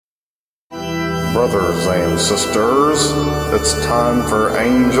Brothers and sisters, it's time for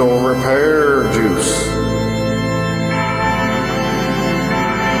Angel Repair Juice.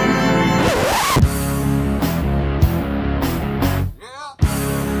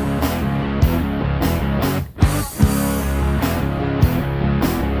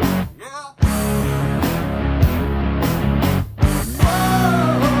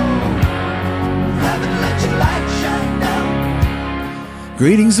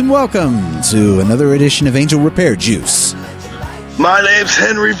 Greetings and welcome to another edition of Angel Repair Juice. My name's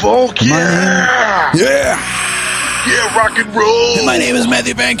Henry Volk. Yeah, rock and roll. And my name is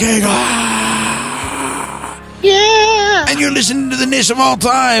Matthew Pancake. Yeah. And you're listening to the niche of all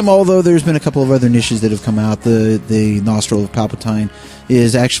time. Although there's been a couple of other niches that have come out. The Nostril of Palpatine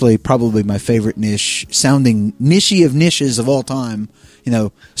is actually probably my favorite niche, sounding nichey of niches of all time. You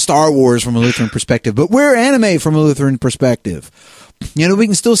know, Star Wars from a Lutheran perspective, but we're anime from a Lutheran perspective. You know, we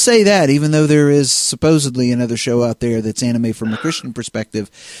can still say that, even though there is supposedly another show out there that's anime from a Christian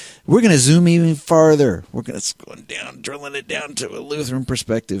perspective. We're going to zoom even farther. We're going to go down, drilling it down to a Lutheran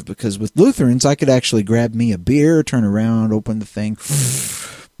perspective, because with Lutherans, I could actually grab me a beer, turn around, open the thing.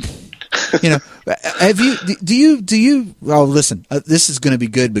 You know, do you, oh, listen, this is going to be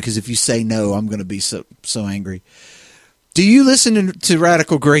good, because if you say no, I'm going to be so angry. Do you listen to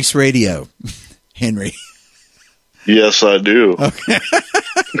Radical Grace Radio, Henry? Yes, I do. Okay.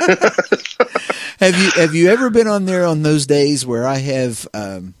 Have you ever been on there on those days where I have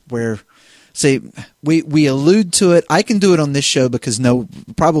where say we allude to it? I can do it on this show because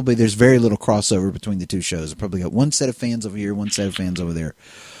probably there's very little crossover between the two shows. I probably got one set of fans over here, one set of fans over there.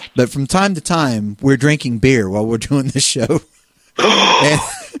 But from time to time, we're drinking beer while we're doing this show.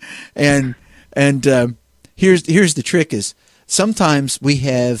 and here's the trick: is sometimes we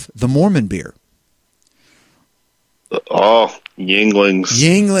have the Mormon beer. Oh, Yinglings.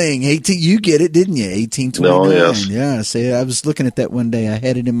 Yingling. 18, you get it, didn't you? 1829. No, yes. Yeah, see, I was looking at that one day. I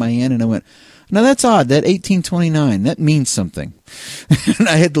had it in my hand, and I went, no, that's odd. That 1829, that means something. And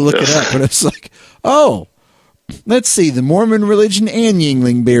I had to look it up, but I was like, oh, let's see. The Mormon religion and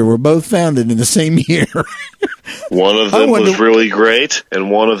Yingling beer were both founded in the same year. One of them was really great, and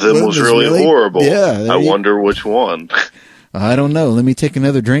one of them was really horrible. Yeah, I wonder which one. I don't know. Let me take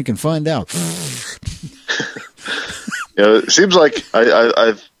another drink and find out. You know, it seems like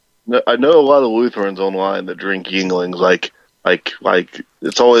I know a lot of Lutherans online that drink Yinglings. Like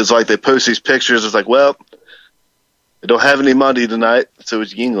it's always like they post these pictures. It's like, well, they don't have any money tonight, so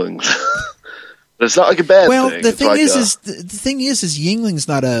it's Yinglings. But it's not like a bad thing. Well, the it's thing like is Yingling's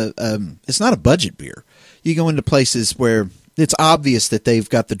not it's not a budget beer. You go into places where it's obvious that they've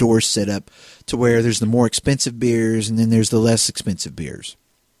got the doors set up to where there's the more expensive beers and then there's the less expensive beers.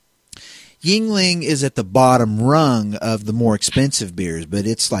 Yingling is at the bottom rung of the more expensive beers, but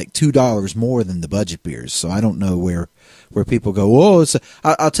it's like $2 more than the budget beers. So I don't know where people go, oh,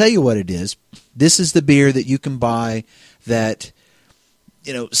 I'll tell you what it is. This is the beer that you can buy that,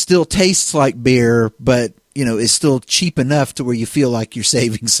 you know, still tastes like beer, but, you know, is still cheap enough to where you feel like you're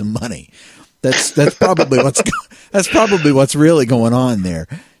saving some money. That's probably what's really going on there.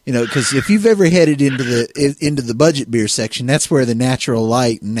 You know, because if you've ever headed into the budget beer section, that's where the Natural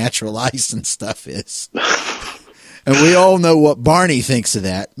Light and Natural Ice and stuff is. And we all know what Barney thinks of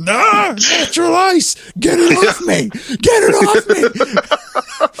that. No, Natural Ice, get it off me, get it off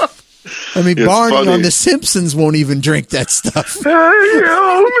me. I mean, it's Barney funny. On The Simpsons won't even drink that stuff. Hey,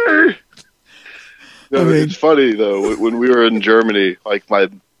 help me! No, it's funny though. When we were in Germany, like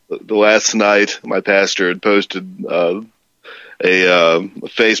the last night, my pastor had posted a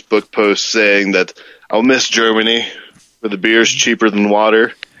Facebook post saying that I'll miss Germany where the beer's cheaper than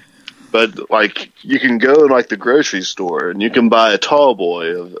water. But like you can go in like the grocery store and you can buy a tall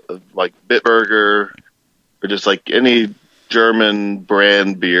boy of like Bitburger or just like any German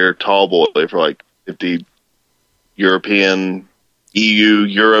brand beer tall boy for like 50 European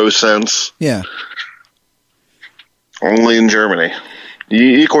Euro cents. Yeah. Only in Germany.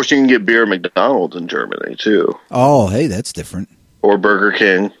 Of course, you can get beer at McDonald's in Germany, too. Oh, hey, that's different. Or Burger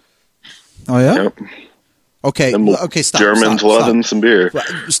King. Oh, yeah? Yep. Okay, stop. Germans loving some beer.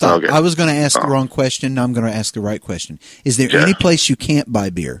 Stop. Okay. I was going to ask the wrong question. Now I'm going to ask the right question. Is there any place you can't buy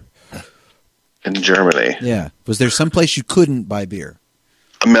beer? In Germany? Yeah. Was there some place you couldn't buy beer?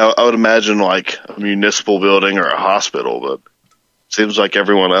 I mean, I would imagine like a municipal building or a hospital, but it seems like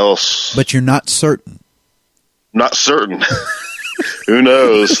everyone else. But you're not certain. Not certain. Who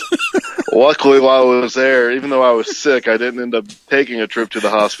knows? Luckily, while I was there, even though I was sick, I didn't end up taking a trip to the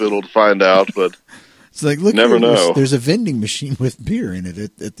hospital to find out. But it's like, look, never know. There's a vending machine with beer in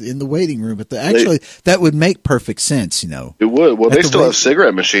it in the waiting room. But that would make perfect sense, you know. It would. Well, they still have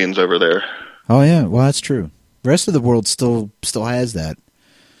cigarette machines over there. Oh yeah, well that's true. The rest of the world still has that.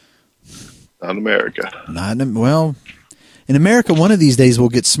 Not America. Well, in America, one of these days we'll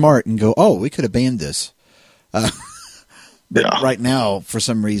get smart and go, "Oh, we could have banned this." But right now, for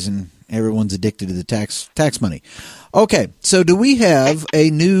some reason, everyone's addicted to the tax money. Okay, so do we have a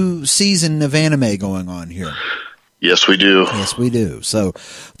new season of anime going on here? Yes, we do. Yes, we do. So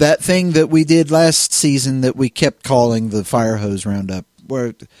that thing that we did last season that we kept calling the Fire Hose Roundup,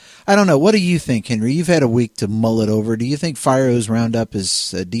 where I don't know. What do you think, Henry? You've had a week to mull it over. Do you think Fire Hose Roundup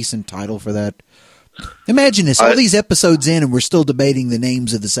is a decent title for that? Imagine this, all these episodes in, and we're still debating the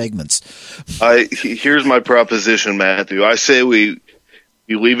names of the segments. Here's my proposition, Matthew. I say we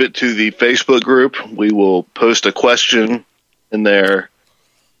leave it to the Facebook group. We will post a question in there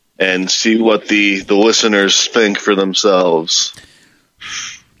and see what the listeners think for themselves.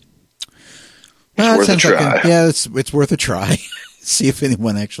 Well, it's worth a try. It's worth a try. See if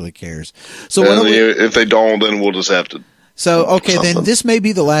anyone actually cares. So if they don't, then we'll just have to. So, okay, then this may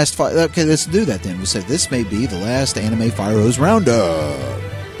be the last... Okay, let's do that then. We said this may be the last Anime Fire Hose Roundup.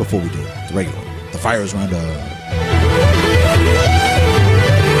 Before we do it, the regular one. The Fire Hose Roundup.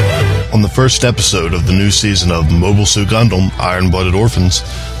 On the first episode of the new season of Mobile Suit Gundam Iron-Blooded Orphans,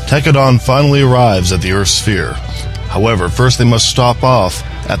 Tekkadan finally arrives at the Earth sphere. However, first they must stop off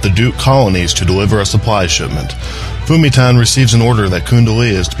at the Duke colonies to deliver a supply shipment. Fumitan receives an order that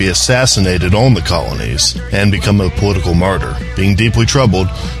Kundalea is to be assassinated on the colonies and become a political martyr. Being deeply troubled,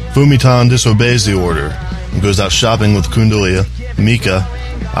 Fumitan disobeys the order and goes out shopping with Kundalea, Mika,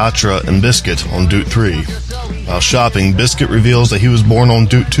 Atra, and Biscuit on Duke 3. While shopping, Biscuit reveals that he was born on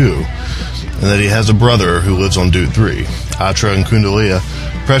Duke 2 and that he has a brother who lives on Duke 3. Atra and Kundalea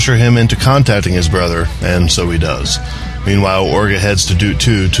pressure him into contacting his brother, and so he does. Meanwhile, Orga heads to Duke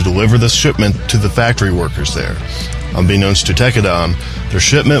 2 to deliver this shipment to the factory workers there. Unbeknownst to Tekkadan, their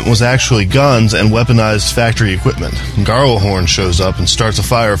shipment was actually guns and weaponized factory equipment. Garlehorn shows up and starts a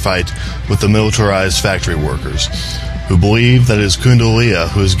firefight with the militarized factory workers, who believe that it is Kundalea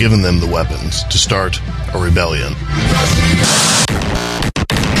who has given them the weapons to start a rebellion.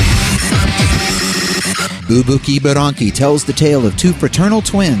 Bubuki Buranki tells the tale of two fraternal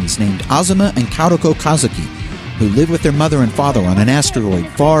twins named Azuma and Karoko Kazuki, who live with their mother and father on an asteroid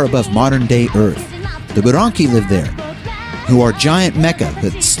far above modern-day Earth. The Buranki live there, who are giant mecha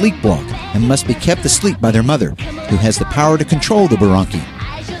that sleepwalk and must be kept asleep by their mother, who has the power to control the Buranki.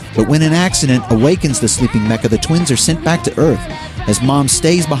 But when an accident awakens the sleeping mecha, the twins are sent back to Earth, as Mom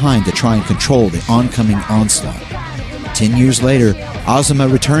stays behind to try and control the oncoming onslaught. 10 years later, Azuma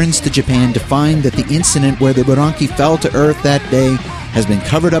returns to Japan to find that the incident where the Buranki fell to Earth that day has been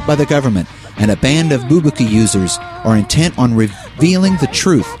covered up by the government, and a band of Bubuki users are intent on revealing the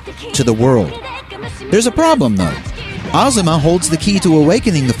truth to the world. There's a problem, though. Azuma holds the key to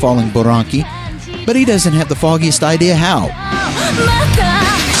awakening the falling Buranki, but he doesn't have the foggiest idea how.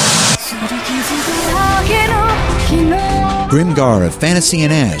 Grimgar of Fantasy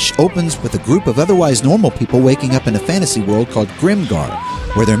and Ash opens with a group of otherwise normal people waking up in a fantasy world called Grimgar,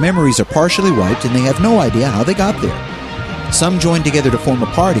 where their memories are partially wiped and they have no idea how they got there. Some join together to form a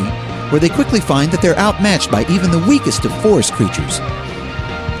party, where they quickly find that they're outmatched by even the weakest of forest creatures.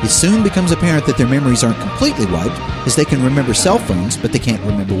 It soon becomes apparent that their memories aren't completely wiped, as they can remember cell phones, but they can't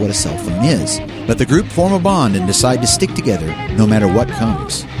remember what a cell phone is. But the group form a bond and decide to stick together no matter what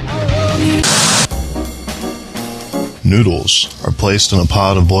comes. Noodles are placed in a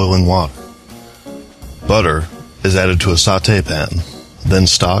pot of boiling water. Butter is added to a sauté pan, then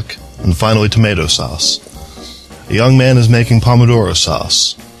stock, and finally tomato sauce. A young man is making pomodoro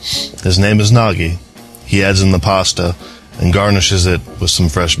sauce. His name is Nagi. He adds in the pasta and garnishes it with some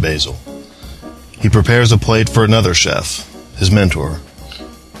fresh basil. He prepares a plate for another chef, his mentor.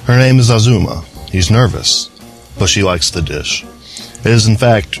 Her name is Azuma. He's nervous, but she likes the dish. It is, in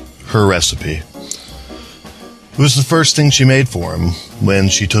fact, her recipe. It was the first thing she made for him when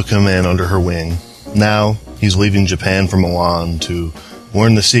she took him in under her wing. Now, he's leaving Japan for Milan to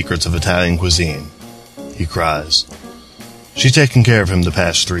learn the secrets of Italian cuisine. He cries. She's taken care of him the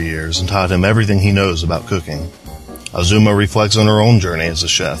past 3 years and taught him everything he knows about cooking. Azuma reflects on her own journey as a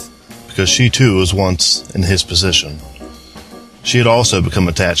chef, because she too was once in his position. She had also become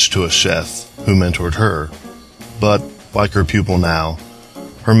attached to a chef who mentored her, but, like her pupil now,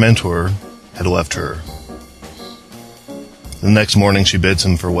 her mentor had left her. The next morning she bids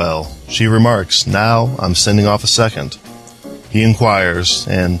him farewell. She remarks, "Now I'm sending off a second." He inquires,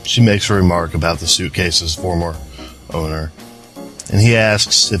 and she makes a remark about the suitcase's former owner, and he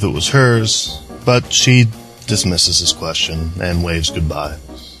asks if it was hers, but she dismisses his question and waves goodbye.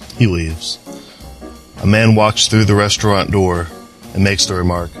 He leaves. A man walks through the restaurant door and makes the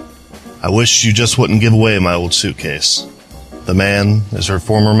remark, I wish you just wouldn't give away my old suitcase. The man is her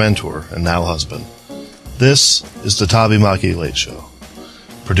former mentor and now husband. This is the Tabi Maki Late Show,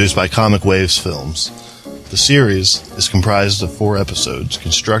 produced by Comic Waves Films. The series is comprised of 4 episodes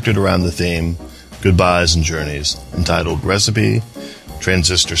constructed around the theme Goodbyes and Journeys, entitled Recipe,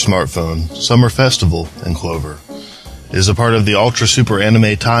 Transistor Smartphone, Summer Festival, and Clover. It is a part of the Ultra Super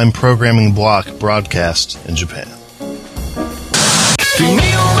Anime Time Programming Block broadcast in Japan.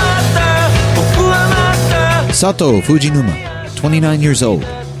 Sato Fujinuma, 29 years old,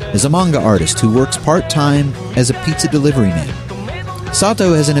 is a manga artist who works part-time as a pizza delivery man.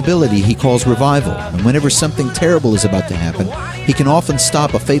 Sato has an ability he calls revival, and whenever something terrible is about to happen, he can often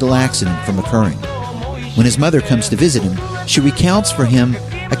stop a fatal accident from occurring. When his mother comes to visit him, she recounts for him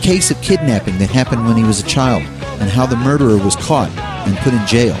a case of kidnapping that happened when he was a child, and how the murderer was caught and put in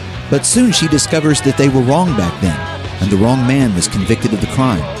jail. But soon she discovers that they were wrong back then, and the wrong man was convicted of the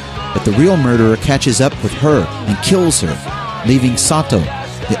crime. But the real murderer catches up with her and kills her, leaving Sato,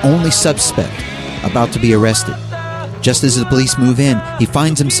 the only suspect, about to be arrested. Just as the police move in, he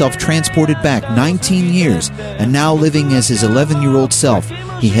finds himself transported back 19 years, and now living as his 11-year-old self,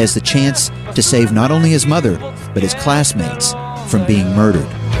 he has the chance to save not only his mother, but his classmates from being murdered.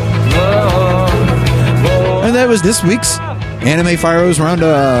 And that was this week's Anime Firos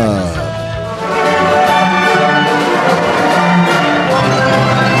Roundup.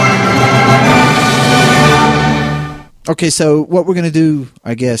 Okay, so what we're going to do,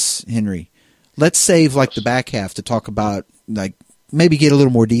 I guess, Henry, let's save like the back half to talk about, like, maybe get a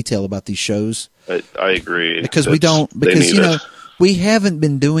little more detail about these shows. I agree. Because we haven't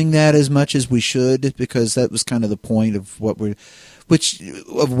been doing that as much as we should, because that was kind of the point of what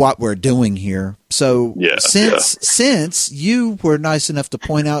we're doing here. So since you were nice enough to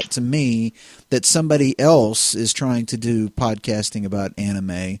point out to me that somebody else is trying to do podcasting about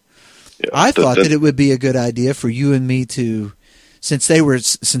anime, I thought that it would be a good idea for you and me to, since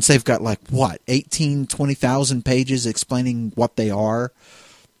they've got like, 20,000 pages explaining what they are,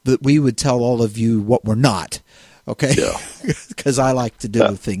 that we would tell all of you what we're not. Okay? Yeah. Because I like to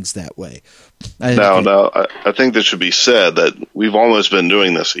do things that way. I think that should be said that we've almost been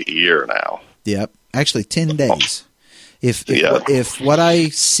doing this a year now. Yep. Actually, 10 days. If what I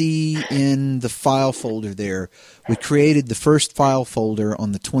see in the file folder there, we created the first file folder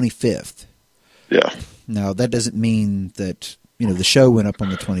on the 25th. Yeah. Now, that doesn't mean that, the show went up on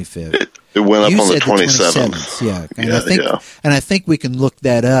the 25th. It went up on the 27th. Yeah. And I think we can look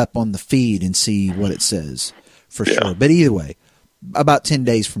that up on the feed and see what it says for sure. But either way, about 10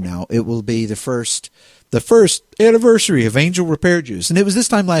 days from now, it will be the first anniversary of Angel Repair Juice. And it was this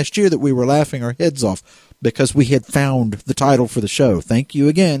time last year that we were laughing our heads off because we had found the title for the show. Thank you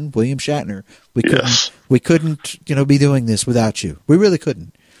again, William Shatner. We couldn't, be doing this without you. We really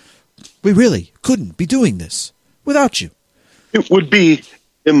couldn't. We really couldn't be doing this without you. It would be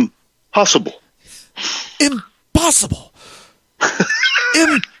impossible. Impossible.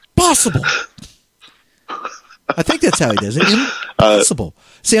 Impossible. I think that's how he does it. Impossible.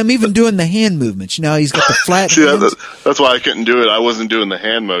 See, I'm even doing the hand movements. He's got the flat hands. That's why I couldn't do it. I wasn't doing the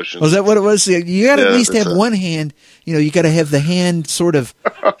hand motion. Was that what it was? You got to at least have one hand. You got to have the hand sort of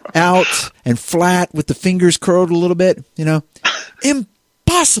out and flat with the fingers curled a little bit.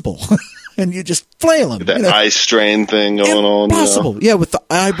 Impossible. And you just flail them. That eye strain thing going on. Impossible. Yeah, with the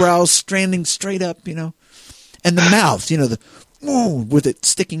eyebrows standing straight up, and the mouth, with it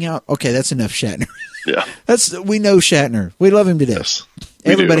sticking out. Okay, that's enough, Shatner. Yeah. We know Shatner. We love him to death. Yes,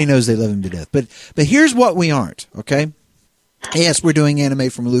 everybody knows they love him to death. But here's what we aren't, okay? Yes, we're doing anime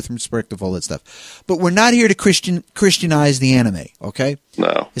from a Lutheran perspective, all that stuff. But we're not here to Christianize the anime, okay?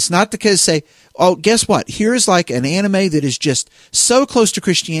 No. It's not because say, oh, guess what? Here's like an anime that is just so close to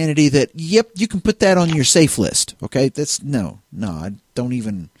Christianity that, yep, you can put that on your safe list, okay? That's, no, I don't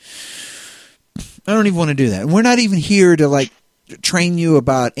even want to do that. And we're not even here to, like, train you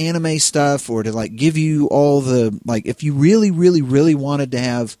about anime stuff or to, like, give you all the, like, if you really, really, really wanted to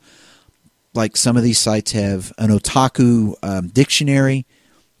have, like some of these sites have an otaku dictionary,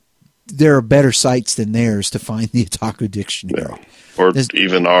 there are better sites than theirs to find the otaku dictionary. Yeah. Or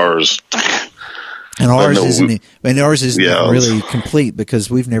even ours. And ours isn't really complete because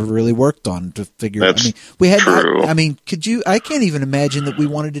we've never really worked on to figure out. True. Could you? I can't even imagine that we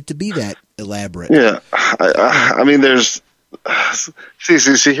wanted it to be that elaborate. Yeah, there's.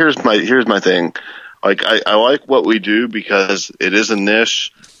 See. Here's my thing. Like I like what we do because it is a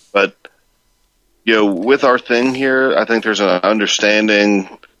niche, but with our thing here, I think there's an understanding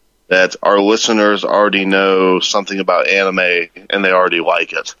that our listeners already know something about anime and they already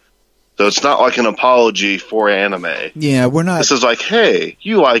like it. So it's not like an apology for anime. Yeah, we're not. This is like, hey,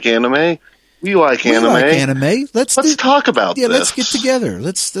 you like anime? We like we anime. like anime. Let's talk about this. Yeah, let's get together.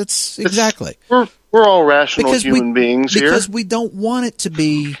 Let's exactly. We're all rational human beings here. Because we don't want it to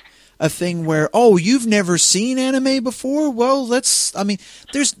be a thing where, oh, you've never seen anime before? Well, there's Let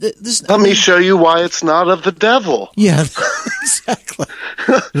me show you why it's not of the devil. Yeah, exactly.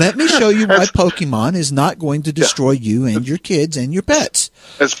 Let me show you why Pokemon is not going to destroy you and your kids and your pets.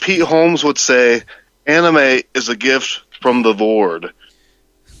 As Pete Holmes would say, anime is a gift from the Lord.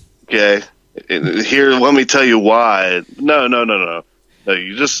 Okay? Here, let me tell you why. No.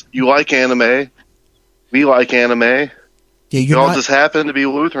 You like anime. We like anime. Yeah, you all just happen to be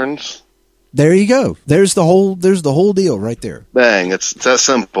Lutherans. There you go. There's the whole deal right there. Bang! It's that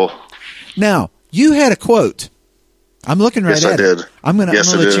simple. Now you had a quote. I'm looking right at it. Yes, I did. I'm gonna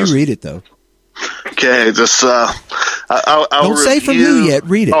let you read it though. Okay, just I'll don't say from who yet.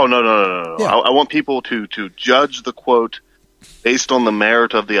 Read it. Oh no. Yeah. I want people to judge the quote based on the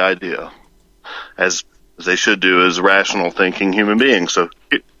merit of the idea, as they should do as rational thinking human beings. So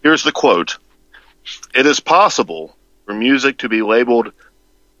here's the quote: "It is possible for music to be labeled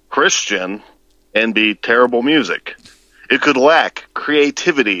Christian and be terrible music. It could lack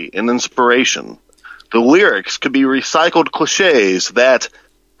creativity and inspiration. The lyrics could be recycled cliches that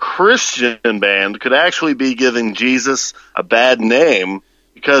Christian band could actually be giving Jesus a bad name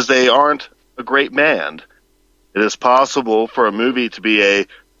because they aren't a great band. It is possible for a movie to be a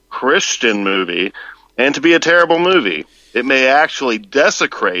Christian movie and to be a terrible movie. It may actually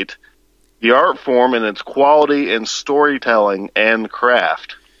desecrate the art form in its quality and storytelling and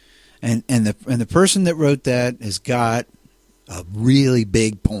craft." And the person that wrote that has got a really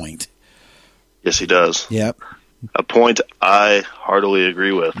big point. Yes, he does. Yep. A point I heartily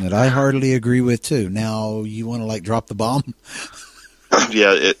agree with. That I heartily agree with too. Now, you want to drop the bomb?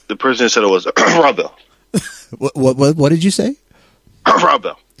 Yeah, the person who said it was Rob Bell. What did you say? Rob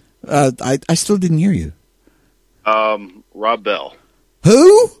Bell. I still didn't hear you. Rob Bell.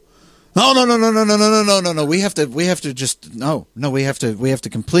 Who? No. We have to just no. We have to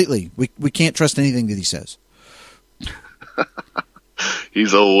completely. We can't trust anything that he says.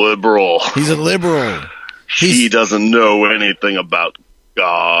 He's a liberal. He's a liberal. He doesn't know anything about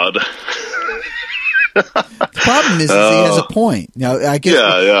God. The problem is he has a point. Now, I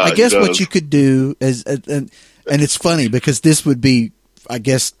guess what you could do is, and it's funny because this would be, I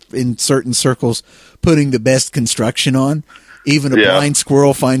guess, in certain circles, putting the best construction on. Even a blind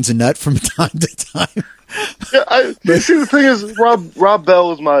squirrel finds a nut from time to time. See, the thing is, Rob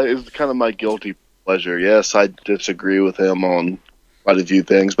Bell is kind of my guilty pleasure. Yes, I disagree with him on quite a few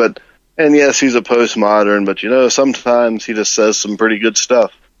things, and yes, he's a postmodern, but sometimes he just says some pretty good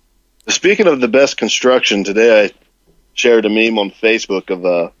stuff. Speaking of the best construction, today I shared a meme on Facebook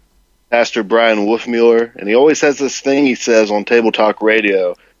of Pastor Brian Wolfmueller, and he always has this thing he says on Table Talk Radio,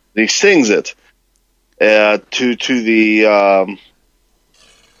 and he sings it to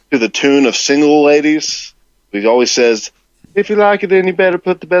the tune of Single Ladies. He always says, "If you like it, then you better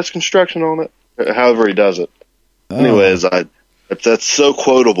put the best construction on it." However he does it. Oh. Anyways, that's so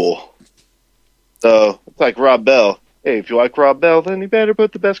quotable. So it's like Rob Bell. Hey, if you like Rob Bell, then you better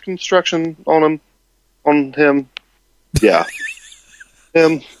put the best construction on him. Yeah.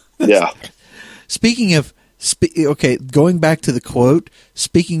 Him. Yeah. Speaking of, going back to the quote,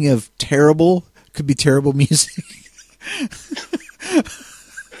 speaking of terrible, could be terrible music.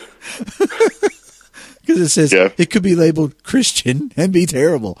 Because it says it could be labeled Christian and be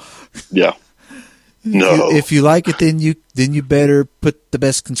terrible. Yeah. No. If you like it, then you better put the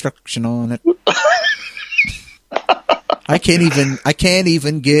best construction on it. I can't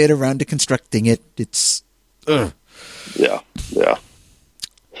even get around to constructing it. It's Yeah.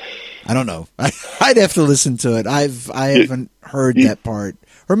 I don't know. I'd have to listen to it. I haven't heard that part.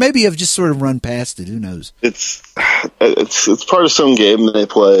 Or maybe I've just sort of run past it. Who knows? It's part of some game they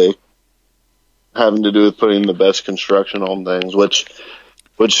play having to do with putting the best construction on things, which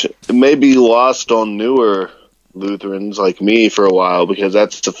may be lost on newer Lutherans like me for a while, because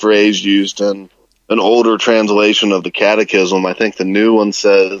that's the phrase used in an older translation of the Catechism. I think the new one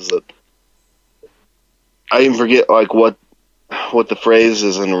says that, I even forget what the phrase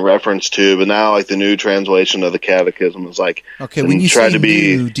is in reference to, but now the new translation of the Catechism is okay, when you say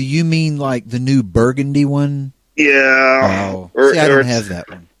new, do you mean the new Burgundy one? Yeah. Oh. See, I don't have that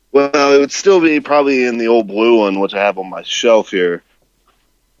one. Well, it would still be probably in the old blue one, which I have on my shelf here.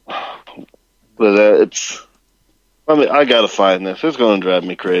 But I gotta find this. It's going to drive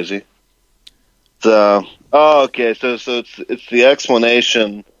me crazy. Okay, so it's the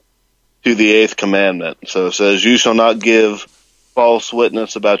explanation to the 8th commandment. So it says, "You shall not give false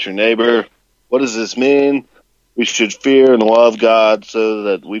witness about your neighbor. What does this mean? We should fear and love God so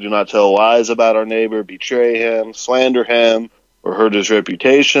that we do not tell lies about our neighbor, betray him, slander him, or hurt his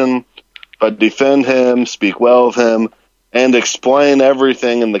reputation, but defend him, speak well of him, and explain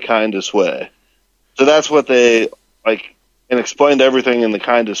everything in the kindest way. So that's what they, like, and explained everything in the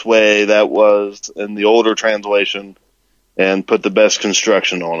kindest way. That was in the older translation, and put the best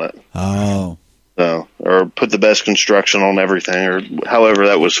construction on it. Oh. So, or put the best construction on everything, or however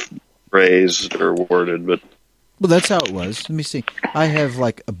that was phrased or worded. But well, that's how it was. Let me see. I have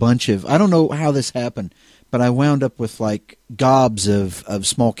like a bunch of, I don't know how this happened, but I wound up with like gobs of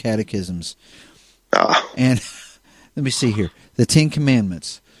small catechisms. And let me see here. The Ten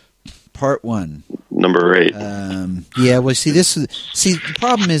Commandments, Part 1. Number 8. Yeah, well, the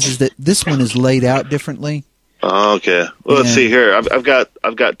problem is that this one is laid out differently. Okay. Well, let's see here. I've got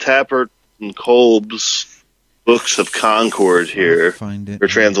Tappert and Kolb's Books of Concord here, find it. Or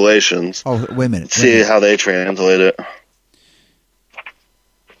translations. Oh, wait a minute. Let's see how they translate it.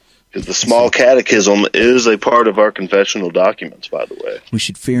 Because the Small Catechism is a part of our confessional documents, by the way. We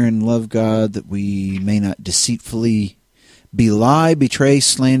should fear and love God that we may not deceitfully belie, betray,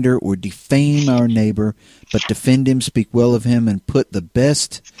 slander, or defame our neighbor, but defend him, speak well of him, and put the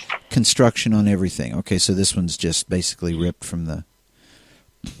best construction on everything. Okay, so this one's just basically ripped from the...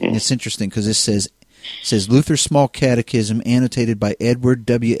 It's interesting because it says Luther's Small Catechism, annotated by Edward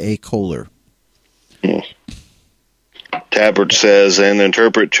W.A. Kohler. Tappert says, and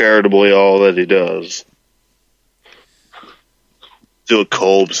interpret charitably all that he does. See what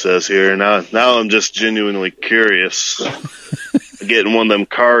Kolb says here. Now I'm just genuinely curious. I get in one of them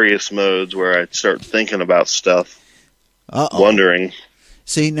curious modes where I start thinking about stuff. Wondering.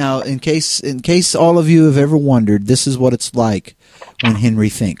 See, now, in case all of you have ever wondered, this is what it's like when Henry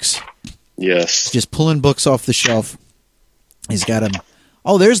thinks. Yes. Just pulling books off the shelf. He's got them.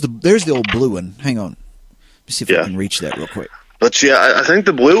 Oh, there's the old blue one. Hang on. Let me see if I can reach that real quick. But yeah, I think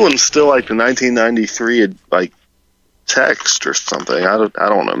the blue one's still like the 1993 like text or something. I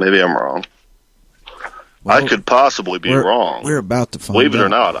don't know. Maybe I'm wrong. Well, I could possibly be wrong. We're about to find Believe it out. or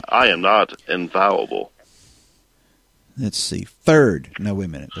not, I am not infallible. Let's see. Third. No, wait a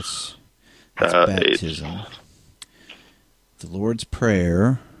minute. That's baptism. 8. The Lord's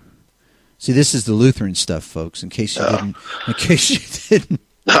Prayer. See, this is the Lutheran stuff, folks. In case you didn't.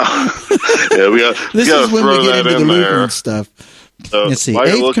 Yeah, this is when we get into the Lutheran stuff. So, let's see.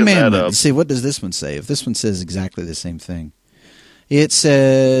 8th commandment. Let's see. What does this one say? If this one says exactly the same thing, it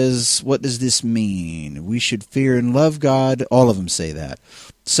says, "What does this mean? We should fear and love God." All of them say that,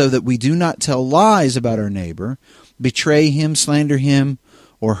 so that we do not tell lies about our neighbor, betray him, slander him,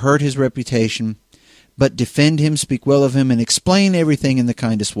 or hurt his reputation, but defend him, speak well of him, and explain everything in the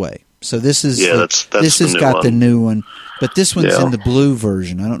kindest way. So this is this has got the new one, but this one's in the blue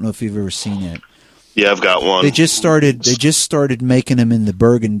version. I don't know if you've ever seen it. Yeah, I've got one. They just started making them in the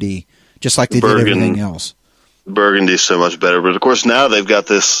burgundy, just like they did everything else. Burgundy's so much better, but of course now they've got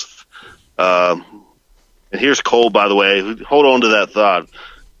this. And here's Kolb, by the way. Hold on to that thought.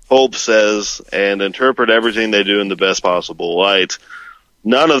 Kolb says, and interpret everything they do in the best possible light.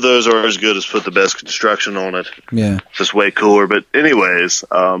 None of those are as good as put the best construction on it. Yeah, it's just way cooler. But anyways,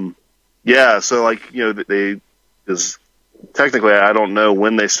 yeah. So like because technically I don't know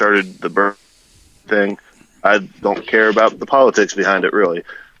when they started the burn thing. I don't care about the politics behind it really,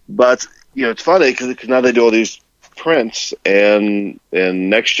 but it's funny because now they do all these prints, and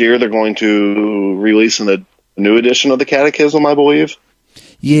next year they're going to release a new edition of the Catechism, I believe.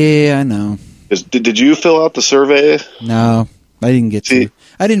 Yeah, I know. Did you fill out the survey? No, I didn't get to.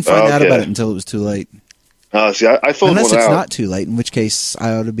 I didn't find out about it until it was too late. See, I filled Unless one out. Unless it's not too late, in which case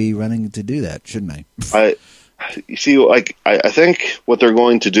I ought to be running to do that, shouldn't I? You see, like I think what they're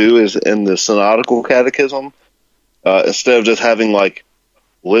going to do is in the Synodical Catechism, instead of just having like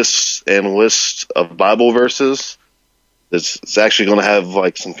lists and lists of Bible verses, it's actually going to have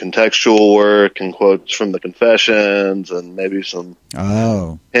like some contextual work and quotes from the Confessions and maybe some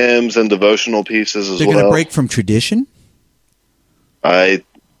hymns and devotional pieces as well. They're going to break from tradition?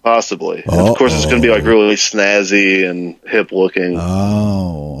 Possibly. And of course, it's going to be like really snazzy and hip looking.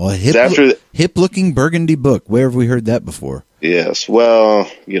 Oh, a hip looking burgundy book. Where have we heard that before? Yes. Well,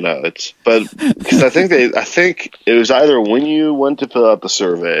 because I think it was either when you went to fill out the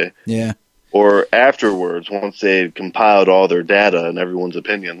survey, or afterwards once they compiled all their data and everyone's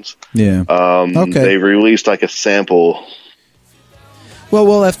opinions. Yeah. They released like a sample. Well,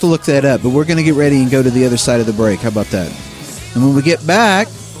 we'll have to look that up, but we're going to get ready and go to the other side of the break. How about that? And when we get back,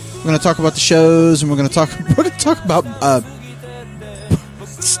 we're going to talk about the shows, and we're going to talk about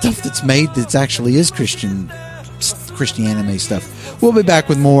stuff that's made that actually is Christian Christian anime stuff. We'll be back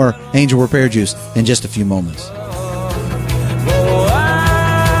with more Angel Repair Juice in just a few moments.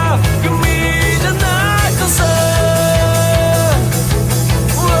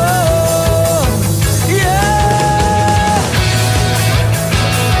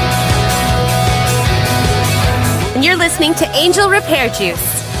 You're listening to Angel Repair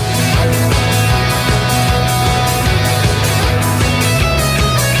Juice.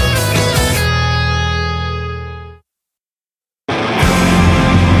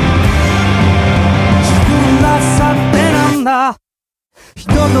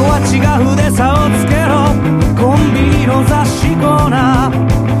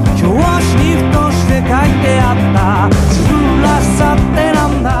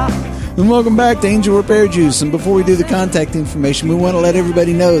 And welcome back to Angel Repair Juice. And before we do the contact information, we want to let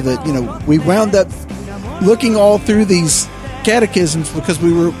everybody know that, you know, we wound up looking all through these catechisms because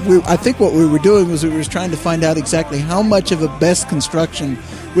I think what we were doing was we were trying to find out exactly how much of a best construction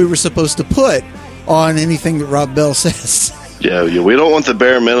we were supposed to put on anything that Rob Bell says. Yeah, we don't want the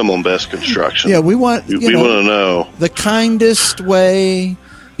bare minimum best construction. Yeah, we want we want to know the kindest way.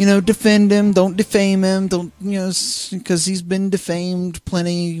 You know, defend him. Don't defame him. Don't, you know, because he's been defamed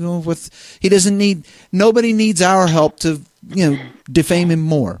plenty. You know, he doesn't need. Nobody needs our help to, you know, defame him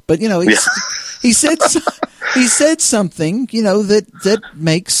more. But you know, he said something. You know, that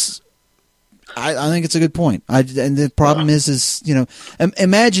makes. I think it's a good point. And the problem is you know,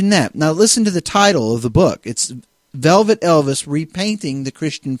 imagine that. Now listen to the title of the book. It's Velvet Elvis Repainting the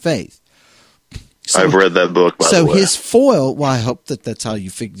Christian Faith. So, I've read that book, by the way. So his foil, well, I hope that's how you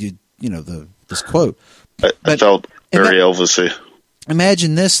figured, you know, this quote. I felt very Elvis-y.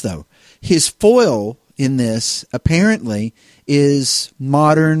 Imagine this, though. His foil in this, apparently, is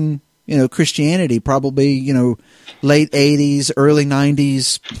modern, you know, Christianity, probably, you know, late 80s, early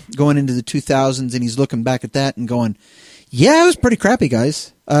 90s, going into the 2000s, and he's looking back at that and going, yeah, it was pretty crappy,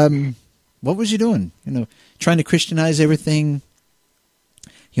 guys. What was you doing? You know, trying to Christianize everything.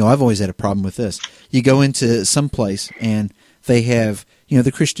 You know, I've always had a problem with this. You go into some place and they have, you know,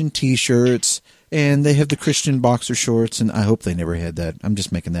 the Christian T-shirts and they have the Christian boxer shorts, and I hope they never had that. I'm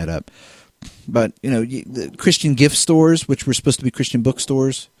just making that up. But, you know, the Christian gift stores, which were supposed to be Christian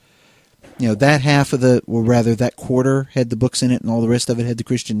bookstores, you know, that half of that quarter had the books in it and all the rest of it had the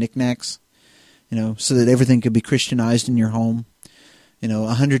Christian knickknacks, you know, so that everything could be Christianized in your home. You know,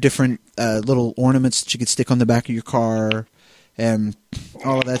 100 different little ornaments that you could stick on the back of your car. And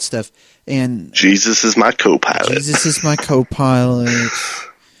all of that stuff. And Jesus is my co-pilot. Jesus is my co-pilot.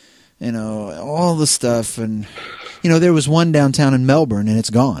 You know, all the stuff. And, you know, there was one downtown in Melbourne, and it's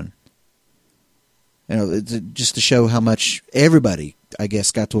gone. You know, just to show how much everybody, I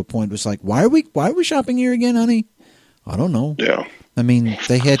guess, got to a point was like, why are we shopping here again, honey? I don't know. Yeah. I mean,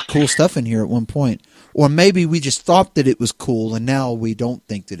 they had cool stuff in here at one point. Or maybe we just thought that it was cool, and now we don't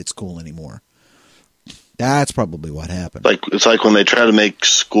think that it's cool anymore. That's probably what happened. It's like when they try to make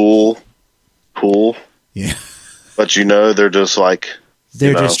school cool. Yeah. But you know, they're just like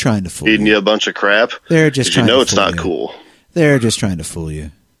just trying to fool feeding you a bunch of crap. They're just trying to fool you. It's not cool. They're just trying to fool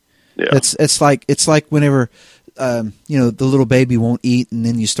you. Yeah. It's like whenever you know, the little baby won't eat, and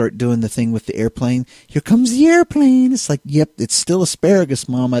then you start doing the thing with the airplane. Here comes the airplane. It's like, yep, it's still asparagus,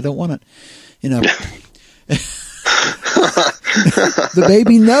 Mom. I don't want it. You know. The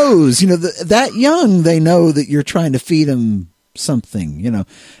baby knows, you know, that young, they know that you're trying to feed them something, you know,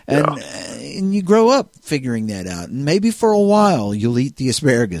 and you grow up figuring that out. And maybe for a while you'll eat the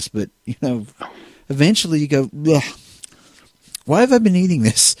asparagus, but, you know, eventually you go, ugh, why have I been eating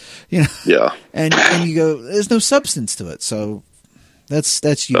this? You know, yeah, and you go, there's no substance to it, so. That's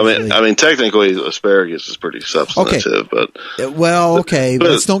usually. I mean, technically, asparagus is pretty substantive, but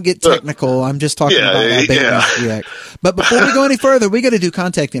let's don't get technical. I'm just talking about how babies react. But before we go any further, we got to do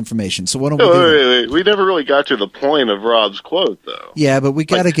contact information. So what don't we do? Wait. We never really got to the point of Rob's quote, though. Yeah, but we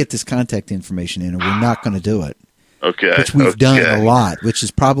got to get this contact information in, or we're not going to do it. Okay, which we've done a lot, which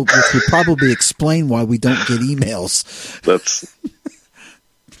would probably explain why we don't get emails.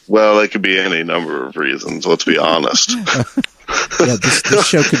 Well, it could be any number of reasons. Let's be honest. Yeah, this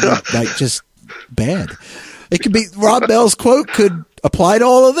show could be like just bad. It could be Rob Bell's quote could apply to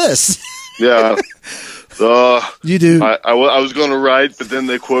all of this. Yeah. You do. I was going to write, but then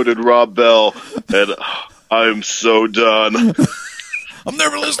they quoted Rob Bell, and I'm so done. I'm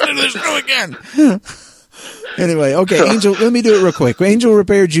never listening to this show again. Anyway, okay, Angel, let me do it real quick. Angel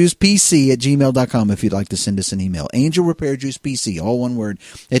Repair Juice PC at gmail.com if you'd like to send us an email. Angel Repair Juice PC, all one word,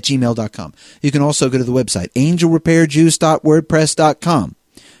 at gmail.com. You can also go to the website, angelrepairjuice.wordpress.com.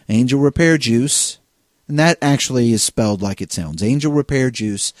 Angel Repair Juice, and that actually is spelled like it sounds, Angel Repair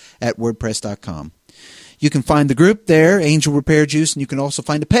Juice at wordpress.com. You can find the group there, Angel Repair Juice, and you can also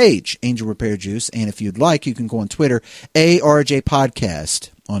find a page, Angel Repair Juice. And if you'd like, you can go on Twitter, ARJ Podcast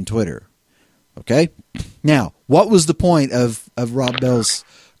on Twitter. Okay? Now, what was the point of Rob Bell's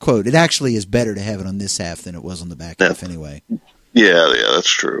quote? It actually is better to have it on this half than it was on the back half anyway. Yeah, that's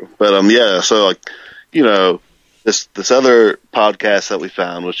true. But so like, you know, this other podcast that we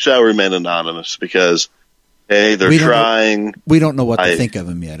found, which shall remain anonymous because hey, they're trying. We don't know what to think of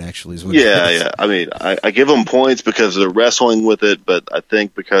them yet. Actually, is what yeah. I mean, I give them points because they're wrestling with it, but I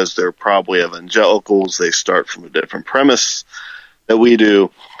think because they're probably evangelicals, they start from a different premise that we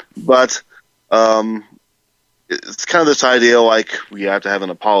do. But it's kind of this idea like we have to have an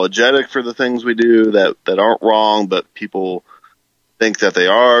apologetic for the things we do that aren't wrong, but people think that they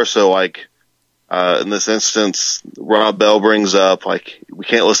are. So like in this instance, Rob Bell brings up like we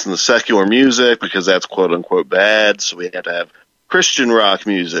can't listen to secular music because that's quote unquote bad. So we have to have Christian rock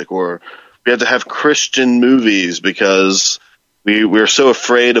music, or we have to have Christian movies because we're so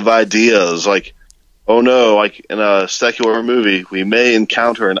afraid of ideas. Like, oh no, like in a secular movie, we may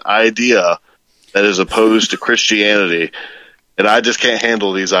encounter an idea that is opposed to Christianity, and I just can't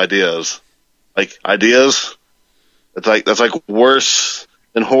handle these ideas. Like ideas, that's like worse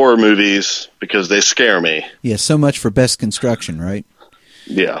than horror movies because they scare me. Yeah, so much for best construction, right?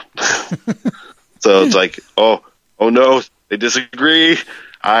 Yeah. So it's like, oh no, they disagree.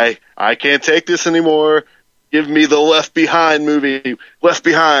 I can't take this anymore. Give me the Left Behind movie. Left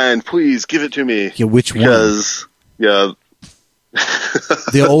Behind, please give it to me. Yeah, which one? Because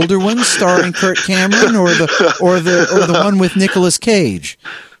the older one starring Kirk Cameron, or the one with Nicolas Cage?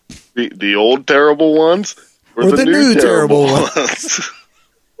 The old terrible ones, or the new terrible ones.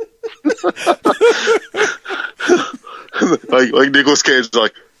 like Nicolas Cage is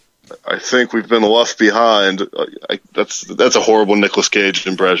like, I think we've been left behind. That's a horrible Nicolas Cage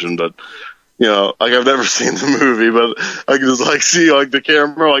impression, but you know, like I've never seen the movie, but I can just like see like the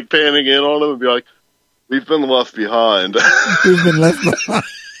camera like panning in on him and be like, we've been left behind. We've been left behind.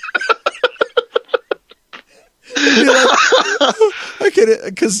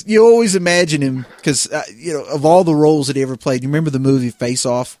 Because you always imagine him, because you know, of all the roles that he ever played, you remember the movie Face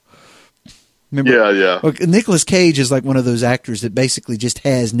Off? Remember? Yeah. Well, Nicolas Cage is like one of those actors that basically just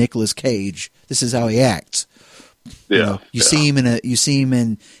has Nicolas Cage. This is how he acts. Yeah. You see him in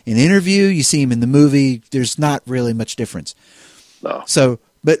an interview, you see him in the movie. There's not really much difference. No. So,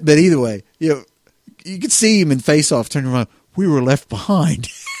 but either way, you know, you could see him in Face Off turning around. We were left behind.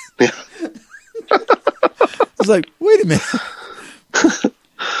 Yeah. It's like, wait a minute.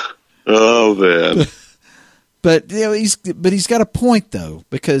 Oh man. But you know, he's got a point though,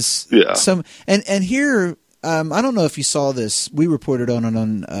 because and here I don't know if you saw this. We reported on it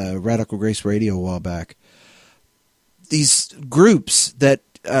on Radical Grace Radio a while back. These groups that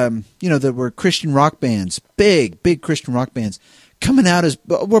that were Christian rock bands, big Christian rock bands, coming out as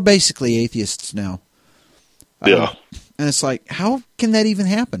we're basically atheists now. Yeah, and it's like, how can that even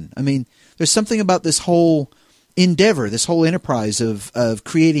happen? I mean, there's something about this whole endeavor, this whole enterprise of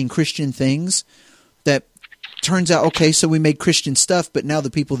creating Christian things that turns out, okay, so we made Christian stuff, but now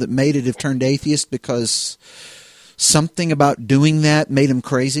the people that made it have turned atheist because something about doing that made them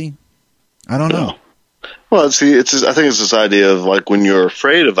crazy. I don't know. Well, see, I think it's this idea of like when you're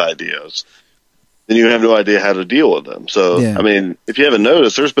afraid of ideas, then you have no idea how to deal with them. So, yeah. I mean, if you haven't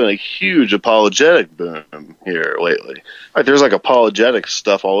noticed, there's been a huge apologetic boom here lately. Like, there's like apologetic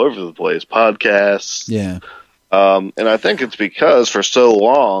stuff all over the place, podcasts. Yeah. And I think it's because for so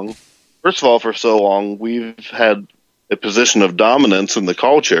long, we've had a position of dominance in the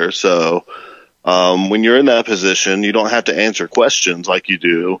culture. So, when you're in that position, you don't have to answer questions like you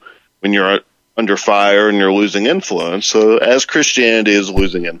do when you're under fire and you're losing influence. So as Christianity is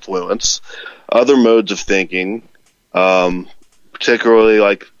losing influence, other modes of thinking, particularly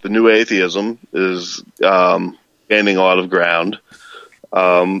like the new atheism, is gaining a lot of ground.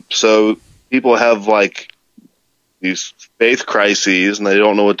 So people have like these faith crises and they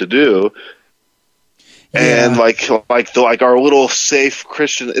don't know what to do. Yeah. And like our little safe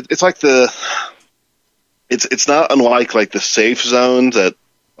Christian, it's like it's not unlike like the safe zones at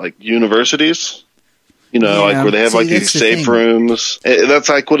like universities, like where they have like these safe rooms. That's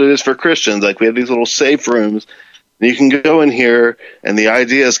like what it is for Christians. Like we have these little safe rooms and you can go in here and the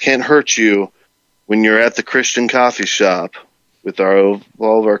ideas can't hurt you when you're at the Christian coffee shop with all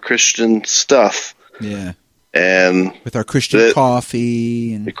of our Christian stuff. Yeah. And with our Christian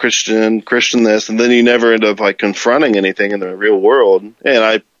coffee and the Christian this, and then you never end up like confronting anything in the real world. And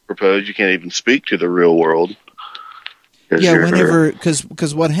I propose you can't even speak to the real world. Yeah, whenever,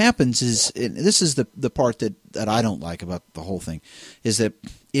 because what happens is, and this is the part that I don't like about the whole thing, is that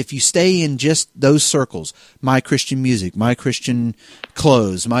if you stay in just those circles, my Christian music, my Christian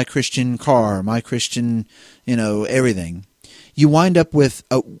clothes, my Christian car, my Christian, everything, you wind up with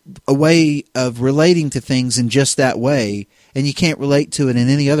a way of relating to things in just that way, and you can't relate to it in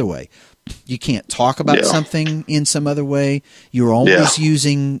any other way. You can't talk about something in some other way. You're always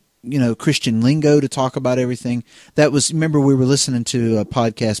using, Christian lingo to talk about everything. Remember we were listening to a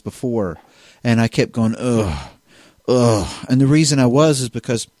podcast before, and I kept going, ugh. And the reason I was is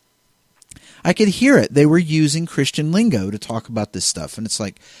because I could hear it. They were using Christian lingo to talk about this stuff. And it's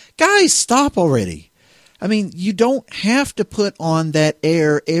like, guys, stop already. I mean, you don't have to put on that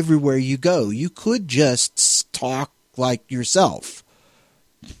air everywhere you go. You could just talk like yourself.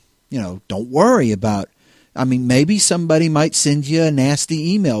 Don't worry about, maybe somebody might send you a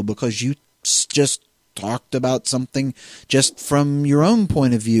nasty email because you just talked about something just from your own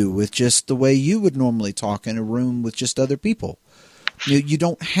point of view with just the way you would normally talk in a room with just other people. You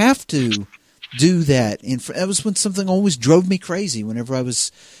don't have to do that. That was when something always drove me crazy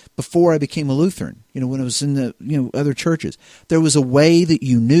before I became a Lutheran, when I was in the, other churches. There was a way that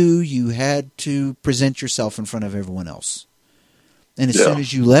you knew you had to present yourself in front of everyone else. And as soon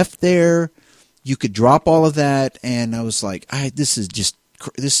as you left there, you could drop all of that. And I was like, this is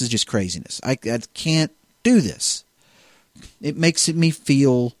just craziness. I can't do this. It makes me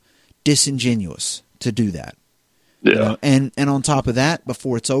feel disingenuous to do that. Yeah. And on top of that,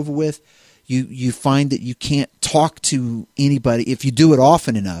 before it's over with, you find that you can't talk to anybody. If you do it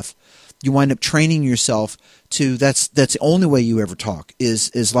often enough, you wind up training yourself to that's the only way you ever talk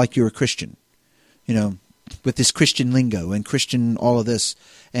is like you're a Christian, with this Christian lingo and Christian all of this,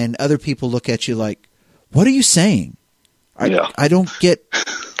 and other people look at you like, what are you saying? I don't get,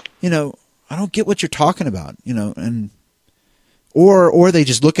 I don't get what you're talking about, and or they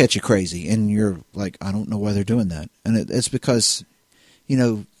just look at you crazy, and you're like, I don't know why they're doing that, and it's because,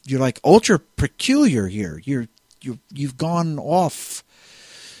 you're like ultra peculiar here. You've gone off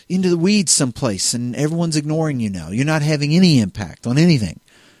into the weeds someplace, and everyone's ignoring you now. You're not having any impact on anything.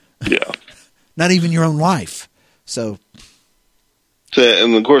 Yeah, not even your own life. So,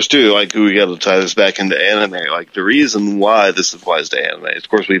 and of course, too, like we got to tie this back into anime. Like the reason why this applies to anime, of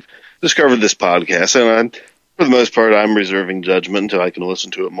course, we've discovered this podcast, and for the most part, I'm reserving judgment until I can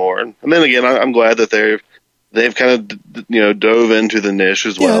listen to it more. And then again, I'm glad that they've kind of dove into the niche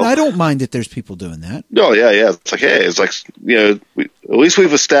as well. Yeah, I don't mind that there's people doing that. Oh yeah. It's like, hey, at least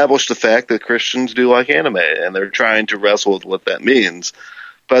we've established the fact that Christians do like anime, and they're trying to wrestle with what that means.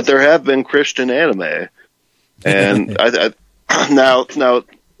 But there have been Christian anime, and now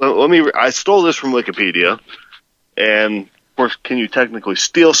let me. I stole this from Wikipedia, and of course, can you technically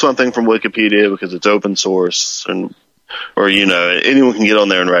steal something from Wikipedia because it's open source, or anyone can get on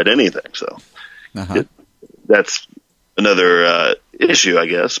there and write anything. So that's another issue, I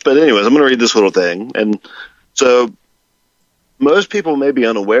guess. But anyways, I'm going to read this little thing, and so most people may be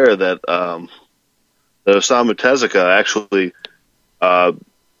unaware that Osamu Tezuka actually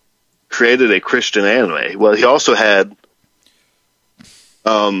created a Christian anime. Well, he also had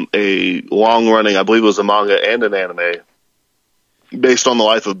a long-running, I believe it was a manga and an anime, based on the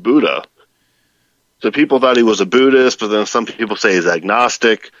life of Buddha. So people thought he was a Buddhist, but then some people say he's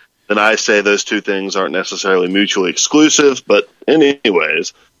agnostic. Then I say those two things aren't necessarily mutually exclusive. But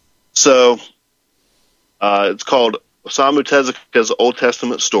anyways, so it's called Osamu Tezuka's Old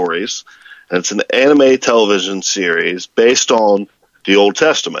Testament Stories, and it's an anime television series based on the Old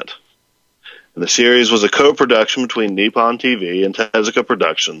Testament. And the series was a co-production between Nippon TV and Tezuka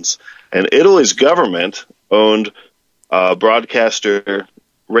Productions, and Italy's government owned broadcaster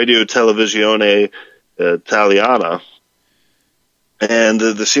Radio Televisione Italiana, and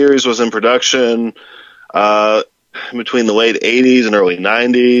the series was in production between the late 80s and early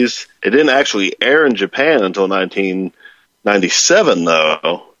 90s. It didn't actually air in Japan until 1997,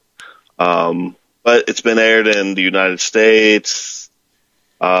 though, but it's been aired in the United States.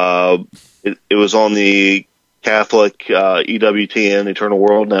 It was on the Catholic EWTN, Eternal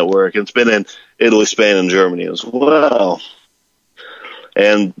World Network. It's been in Italy, Spain, and Germany as well.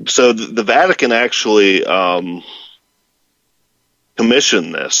 And so the Vatican actually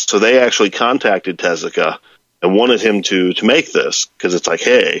commissioned this. So they actually contacted Tezuka and wanted him to make this, because it's like,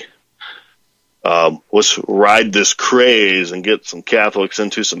 hey, let's ride this craze and get some Catholics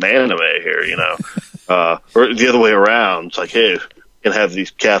into some anime here, or the other way around. It's like, hey, can have these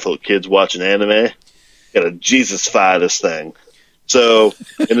Catholic kids watching anime. Got to Jesus-fy this thing. So,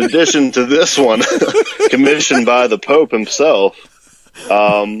 in addition to this one, commissioned by the Pope himself,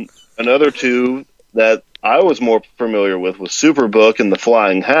 another two that I was more familiar with was Superbook and The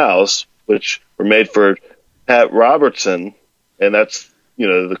Flying House, which were made for Pat Robertson, and that's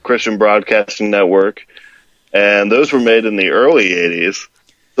the Christian Broadcasting Network, and those were made in the early 80s.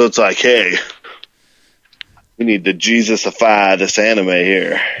 So it's like, hey, we need to Jesus-ify this anime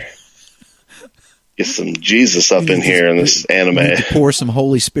here. Get some Jesus up in here in this anime. You need to pour some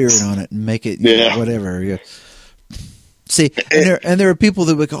Holy Spirit on it and make it whatever. Yeah. See, and there are people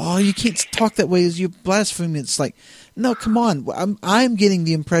that would go, "Oh, you can't talk that way as you blasphemy." It's like, no, come on. I'm getting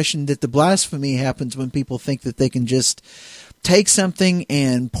the impression that the blasphemy happens when people think that they can just take something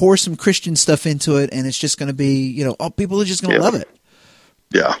and pour some Christian stuff into it, and it's just going to be, people are just going to love it.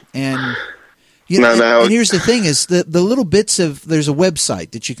 Yeah. And and here's the thing: is the little bits of there's a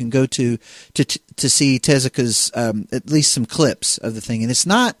website that you can go to see Tezuka's at least some clips of the thing, and it's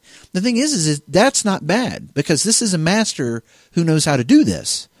not. The thing is that's not bad because this is a master who knows how to do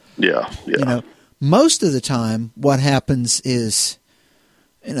this. Yeah. Most of the time, what happens is,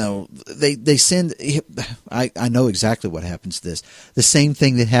 they send. I know exactly what happens to this. The same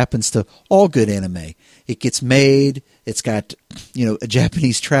thing that happens to all good anime. It gets made. It's got, a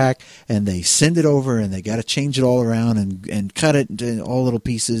Japanese track, and they send it over, and they got to change it all around and cut it into all little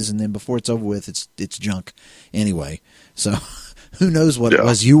pieces, and then before it's over with, it's junk anyway. So, who knows what it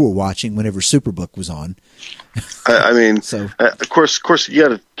was you were watching whenever Superbook was on? I mean, of course, you got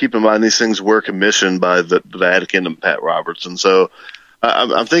to keep in mind these things were commissioned by the Vatican and Pat Robertson. So,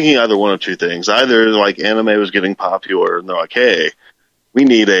 I'm thinking either one of two things: either like anime was getting popular, and they're like, hey, we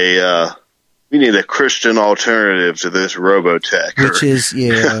need a Christian alternative to this Robotech. Which is,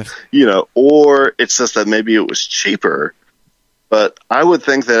 or it's just that maybe it was cheaper. But I would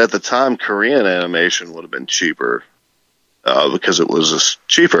think that at the time, Korean animation would have been cheaper because it was just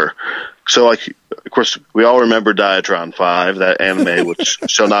cheaper. So, of course, we all remember Diatron 5, that anime which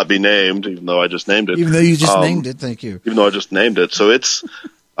shall not be named, even though I just named it. Even though you just named it, thank you. Even though I just named it. So it's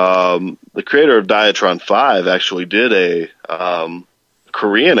the creator of Diatron 5 actually did a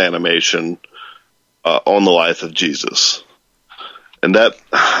Korean animation on the life of Jesus. And that,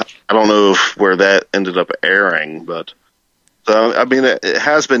 I don't know where that ended up airing, but so, I mean, it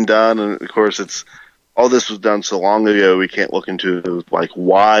has been done, and of course all this was done so long ago, we can't look into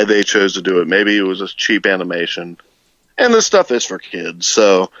why they chose to do it. Maybe it was just cheap animation, and this stuff is for kids.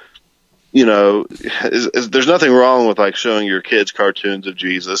 So, there's nothing wrong with showing your kids cartoons of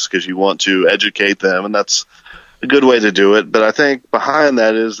Jesus because you want to educate them, and that's a good way to do it. But I think behind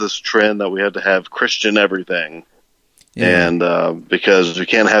that is this trend that we have to have Christian everything, and because we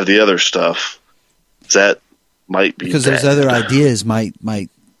can't have the other stuff, that might be because those other ideas might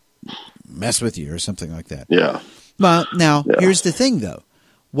mess with you or something like that. Yeah. Well, now here's the thing, though.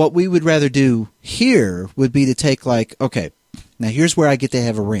 What we would rather do here would be to take okay, now here's where I get to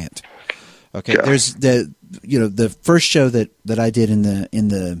have a rant. Okay, there's the first show that I did in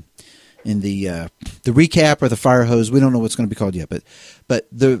the recap or the fire hose. We don't know what's going to be called yet, but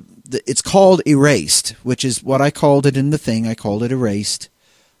it's called Erased, which is what I called it in the thing. I called it Erased.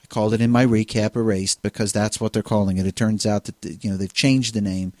 I called it in my recap Erased because that's what they're calling it. It turns out that they've changed the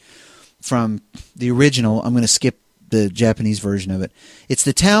name from the original. I'm going to skip the Japanese version of it. It's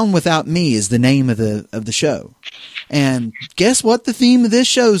The Town Without Me is the name of the show. And guess what the theme of this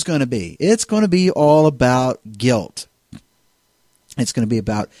show is going to be? It's going to be all about guilt. It's going to be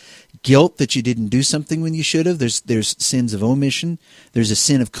about guilt that you didn't do something when you should have. There's sins of omission. There's a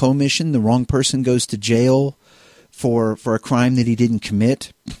sin of commission. The wrong person goes to jail for a crime that he didn't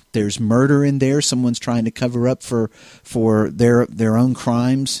commit. There's murder in there. Someone's trying to cover up for their own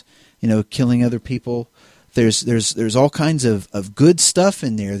crimes, killing other people. There's all kinds of good stuff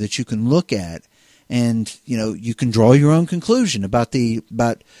in there that you can look at, and you can draw your own conclusion about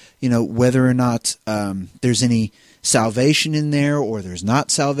whether or not there's any salvation in there or there's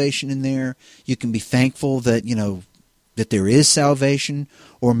not salvation in there. You can be thankful that that there is salvation,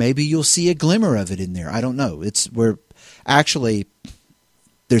 or maybe you'll see a glimmer of it in there. I don't know.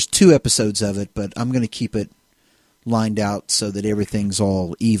 There's 2 episodes of it, but I'm going to keep it lined out so that everything's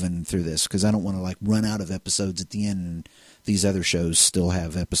all even through this, because I don't want to run out of episodes at the end and these other shows still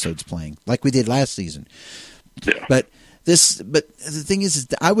have episodes playing like we did last season. Yeah. But the thing is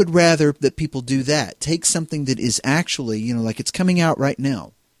I would rather that people do that. Take something that is actually, it's coming out right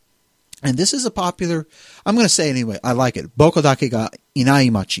now. And this is a popular, I'm going to say it anyway, I like it. Bokodake ga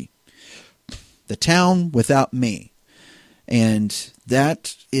Inai Machi. The Town Without Me. And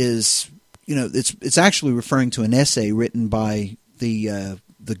that is, it's actually referring to an essay written by the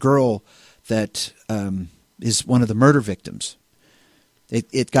girl that is one of the murder victims.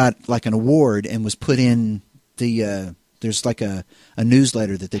 It got an award and was put in there's a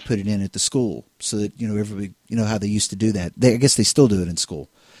newsletter that they put it in at the school so that everybody how they used to do that. I guess they still do it in school.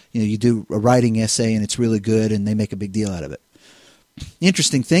 You do a writing essay and it's really good and they make a big deal out of it.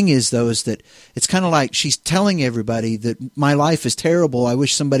 interesting thing is, though, is that it's kind of like she's telling everybody that my life is terrible. I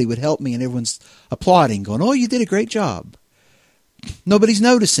wish somebody would help me, and everyone's applauding, going, "Oh, you did a great job." Nobody's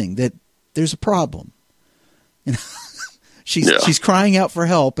noticing that there's a problem. You know, she's crying out for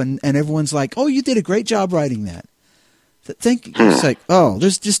help, and everyone's like, "Oh, you did a great job writing that." It's like, oh,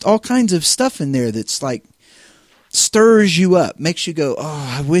 there's just all kinds of stuff in there that's like stirs you up, makes you go,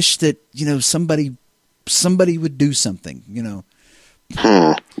 "Oh, I wish that somebody would do something."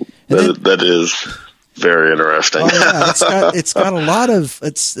 That is very interesting. Oh, yeah, it's got a lot of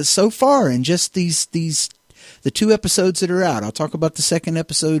it's so far, and just these the 2 episodes that are out. I'll talk about the second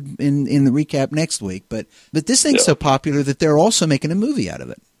episode in the recap next week. But this thing's so popular that they're also making a movie out of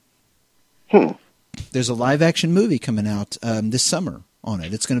it. There's a live action movie coming out this summer on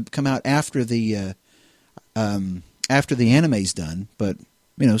it. It's going to come out after the anime's done, but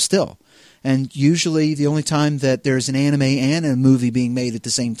still. And usually the only time that there's an anime and a movie being made at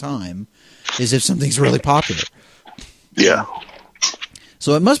the same time is if something's really popular. Yeah.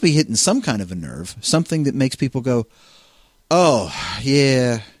 So it must be hitting some kind of a nerve, something that makes people go, "Oh,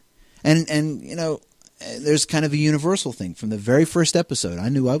 yeah." And there's kind of a universal thing. From the very first episode, I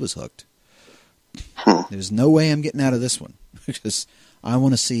knew I was hooked. There's no way I'm getting out of this one because I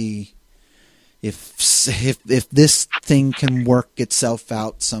want to see if this thing can work itself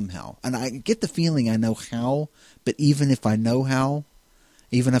out somehow. And I get the feeling I know how, but even if I know how,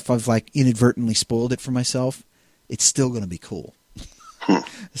 even if I've like inadvertently spoiled it for myself, it's still going to be cool.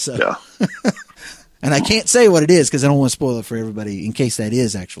 So, yeah. And I can't say what it is because I don't want to spoil it for everybody in case that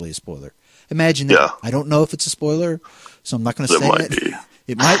is actually a spoiler. Imagine that. Yeah. I don't know if it's a spoiler, so I'm not going to say it. Be.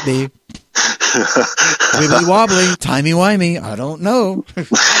 It might be. Wibbly wobbly, timey wimey. I don't know.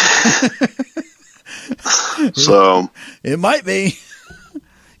 So it might be.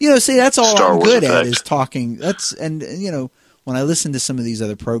 See, that's all Star I'm Wars good effect. at is talking. When I listen to some of these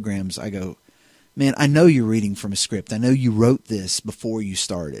other programs, I go, "Man, I know you're reading from a script. I know you wrote this before you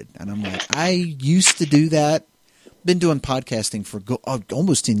started." And I'm like, I used to do that. Been doing podcasting for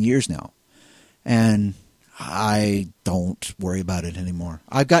almost 10 years now. And I don't worry about it anymore.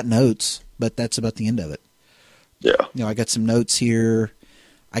 I've got notes, but that's about the end of it. Yeah. I got some notes here.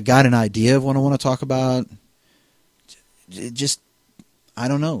 I got an idea of what I want to talk about. It just, I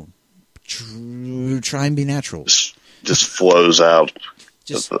don't know. Try and be natural. Just flows out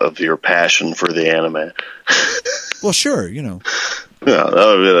of your passion for the anime. Well, sure, Yeah,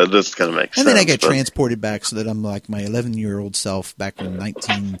 that just kind of makes sense. And then I get transported back so that I'm like my 11-year-old self back in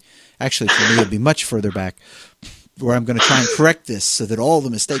actually for me it'd be much further back, where I'm going to try and correct this so that all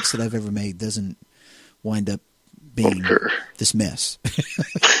the mistakes that I've ever made doesn't wind up being this mess. Back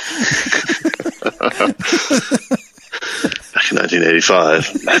in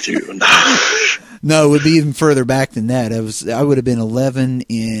 1985, Matthew. No, it would be even further back than that. I would have been 11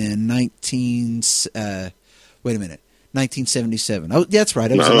 in 1977. Oh, that's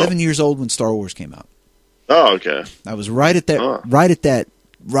right. I was 11 years old when Star Wars came out. Oh, okay. I was right at that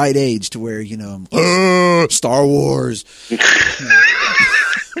right age to where I'm Star Wars.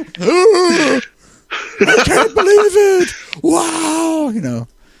 I can't believe it! Wow,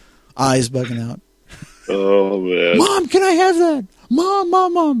 eyes bugging out. Oh man, Mom, can I have that?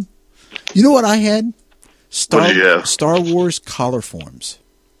 Mom. You know what I had? What did you have? Star Wars collar forms.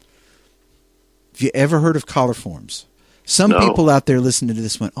 Have you ever heard of collar forms? Some people out there listening to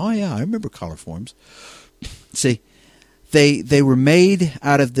this went, "Oh yeah, I remember collar forms." See, they were made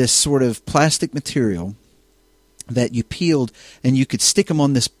out of this sort of plastic material that you peeled, and you could stick them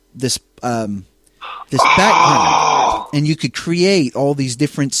on this background, and you could create all these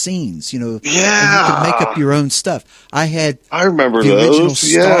different scenes, and you could make up your own stuff. I remember the original those.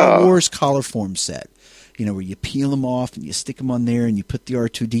 Star Wars collar form set, where you peel them off and you stick them on there, and you put the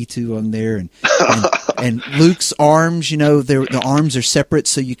R2-D2 on there, and Luke's arms, the arms are separate,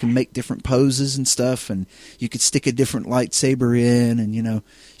 so you can make different poses and stuff, and you could stick a different lightsaber in, and you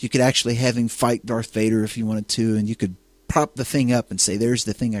could actually have him fight Darth Vader if you wanted to, and you could prop the thing up and say, "There's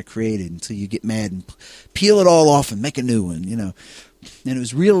the thing I created," until you get mad and peel it all off and make a new one, And it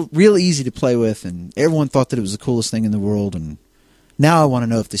was real easy to play with, and everyone thought that it was the coolest thing in the world. And now I want to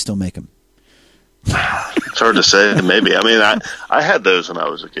know if they still make them. It's hard to say. Maybe. I mean, I had those when I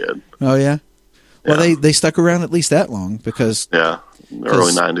was a kid. Oh yeah. Well, Yeah. they stuck around at least that long because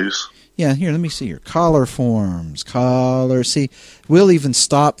Early 90s. Yeah, here, let me see here. Collar forms. See, we'll even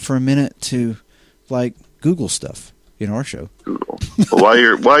stop for a minute to Google stuff in our show. Google. Well, while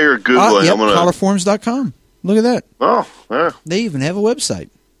you're Googling, yep, I'm gonna collarforms.com. Look at that. Oh, yeah. They even have a website.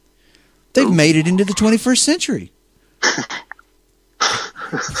 They've made it into the 21st century.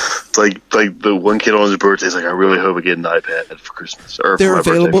 It's like the one kid on his birthday is like, I really hope I get an iPad for Christmas. Or They're for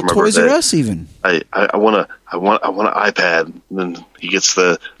my available birthday, for my Toys R birthday. Us even. I want an iPad. And then he gets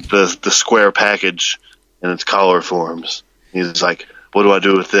the square package and its color forms. He's like, what do I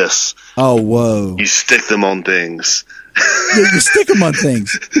do with this? Oh, whoa. You stick them on things. Yeah, you stick them on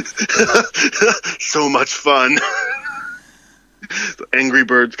things. So much fun. Angry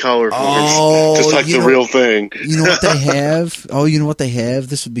Birds color forms. Oh, just like the real thing. You know what they have? Oh, you know what they have?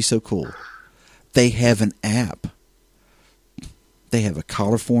 This would be so cool. They have an app. They have a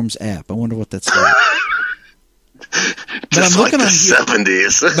Color Forms app. I wonder what that's like. Just like the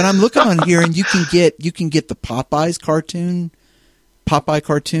 70s. But I'm looking on here, and you can get the Popeye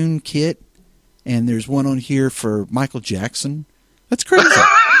cartoon kit, and there's one on here for Michael Jackson. That's crazy.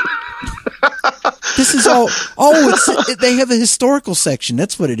 This is all. They have a historical section.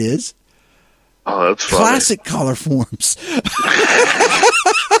 That's what it is. Oh, that's funny. Classic Color Forms.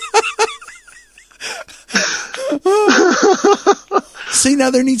 See,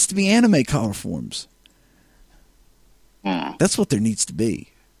 now there needs to be anime Color Forms. That's what there needs to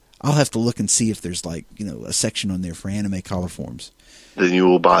be. I'll have to look and see if there's a section on there for anime Color Forms. Then you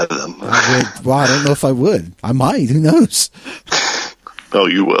will buy them. Well, I don't know if I would. I might. Who knows? Oh,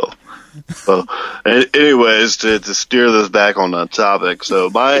 you will. Well, anyways, to steer this back on that topic, so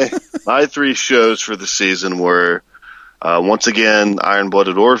my 3 shows for the season were once again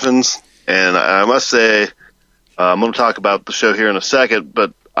Iron-Blooded Orphans, and I must say I'm going to talk about the show here in a second,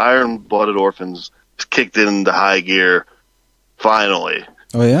 but Iron-Blooded Orphans kicked it into high gear finally.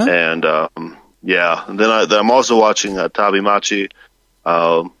 Oh yeah, and yeah. And then I'm also watching Tabimachi,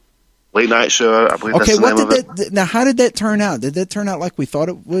 late night show. I believe that's the name of it. Now, how did that turn out? Did that turn out like we thought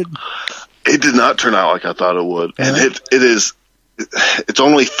it would? It did not turn out like I thought it would, and it's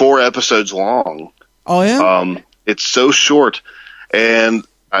only 4 episodes long. Oh yeah. It's so short, and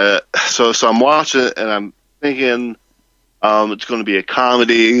so I'm watching it, and I'm thinking it's going to be a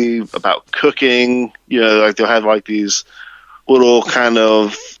comedy about cooking. Like they'll have like these little kind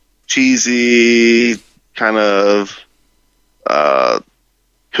of cheesy kind of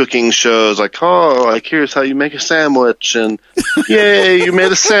cooking shows, like here's how you make a sandwich, and yay, you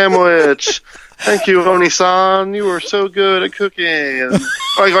made a sandwich. Thank you, Oni-san. You were so good at cooking. And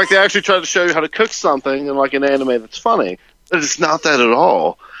like they actually try to show you how to cook something in like an anime that's funny. But it's not that at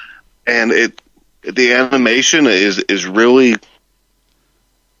all. And the animation is really,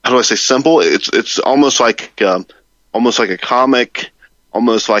 how do I say, simple. It's almost like a comic,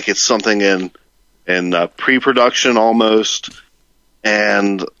 almost like it's something in pre-production almost.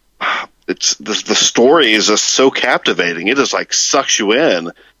 And it's the story is just so captivating. It just like sucks you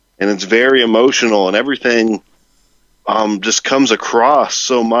in, and it's very emotional, and everything just comes across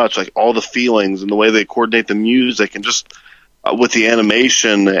so much, like all the feelings and the way they coordinate the music, and just with the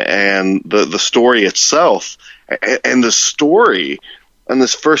animation and the story itself. And the story in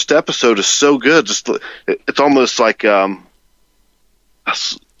this first episode is so good. It's almost like I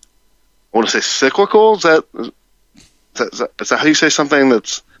want to say cyclical. Is that how you say something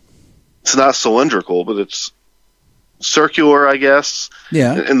that's it's not cylindrical, but it's circular, I guess.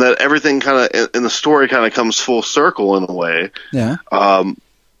 Yeah. And that everything kind of in the story kind of comes full circle in a way. Yeah. But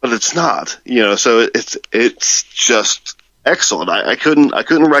it's not, so it's just excellent. I couldn't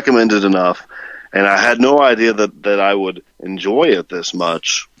recommend it enough, and I had no idea that I would enjoy it this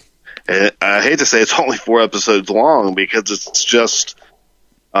much. And I hate to say it's only 4 episodes long, because it's just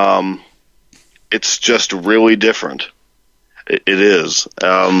really different. It is.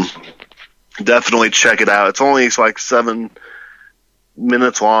 Definitely check it out. It's only like 7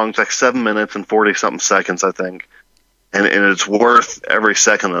 minutes long. It's like 7 minutes and 40-something seconds, I think. And it's worth every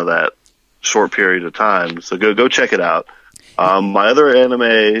second of that short period of time. So go check it out. My other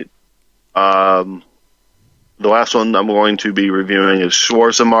anime, the last one I'm going to be reviewing is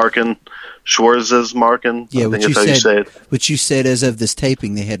Schwarzmarken. Yeah, I think that's how you say it. Which you said as of this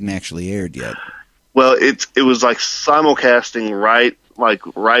taping they hadn't actually aired yet. Well, it was like simulcasting right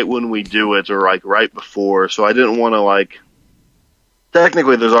when we do it, or like right before. So I didn't want to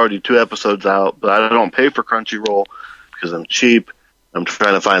technically there's already 2 episodes out, but I don't pay for Crunchyroll because I'm cheap. I'm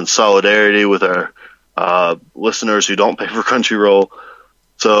trying to find solidarity with our listeners who don't pay for Crunchyroll.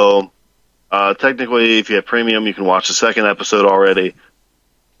 So technically, if you have premium, you can watch the 2nd episode already.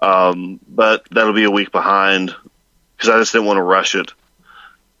 But that'll be a week behind because I just didn't want to rush it.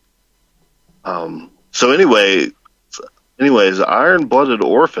 So anyways, Iron-Blooded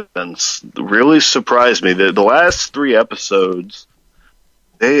Orphans really surprised me. The last 3 episodes,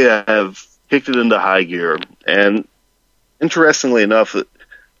 they have kicked it into high gear. And interestingly enough, in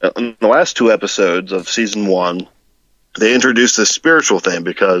the last 2 episodes of season 1, they introduced this spiritual thing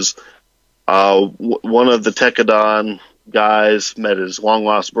because one of the Tekadon guys met his long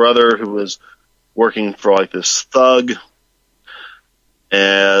lost brother who was working for like this thug,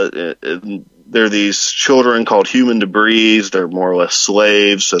 and there are these children called human debris. They're more or less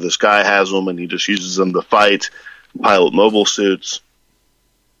slaves. So this guy has them and he just uses them to fight, pilot mobile suits.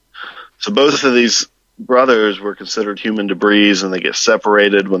 So both of these brothers were considered human debris, and they get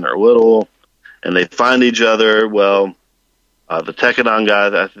separated when they're little and they find each other. Well, the Tekadon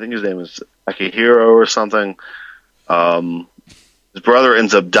guy, I think his name is Akihiro or something, his brother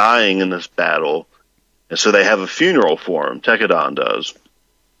ends up dying in this battle. And so they have a funeral for him, Tekadon does.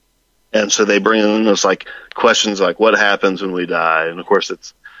 And so they bring in this like questions like what happens when we die, and of course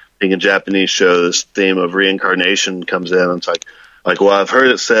it's being a Japanese show, this theme of reincarnation comes in. And it's like well, I've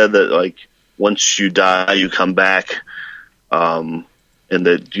heard it said that like once you die you come back, and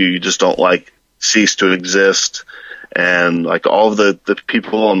that you just don't like cease to exist, and like all of the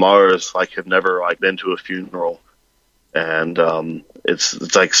people on Mars like have never like been to a funeral, and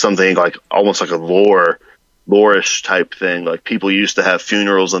it's like something like almost like a lore-ish type thing. Like people used to have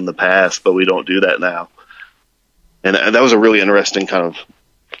funerals in the past, but we don't do that now. And that was a really interesting kind of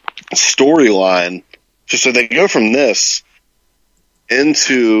storyline. Just so they go from this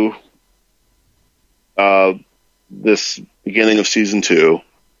into this beginning of season 2,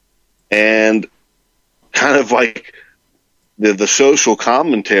 and kind of like the social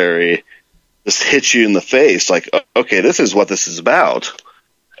commentary just hits you in the face. Like, okay, this is what this is about.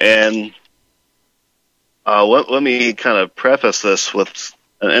 And let me kind of preface this with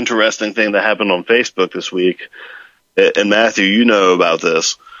an interesting thing that happened on Facebook this week. And Matthew, you know about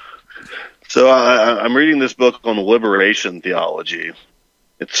this. So I'm reading this book on liberation theology.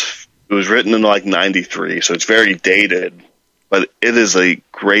 It was written in like 93, so it's very dated, but it is a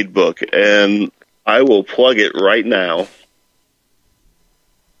great book, and I will plug it right now.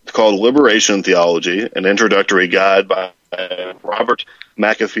 It's called Liberation Theology, an introductory guide by Robert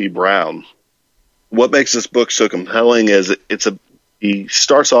McAfee Brown. What makes this book so compelling is he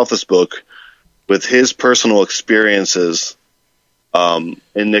starts off this book with his personal experiences in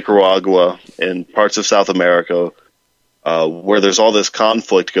Nicaragua and parts of South America, where there's all this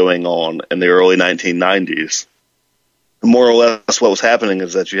conflict going on in the early 1990s. More or less what was happening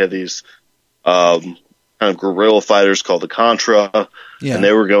is that you had these kind of guerrilla fighters called the Contra, and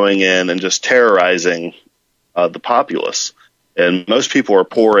they were going in and just terrorizing the populace. And most people are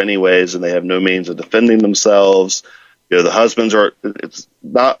poor anyways, and they have no means of defending themselves. You know, the husbands it's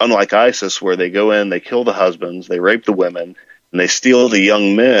not unlike ISIS, where they go in, they kill the husbands, they rape the women, and they steal the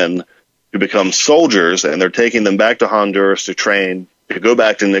young men who become soldiers, and they're taking them back to Honduras to train to go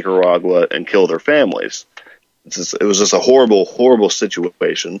back to Nicaragua and kill their families. It was just a horrible, horrible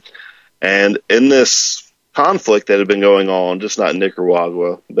situation. And in this conflict that had been going on, just not in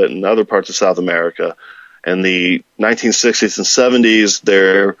Nicaragua, but in other parts of South America, in the 1960s and 70s,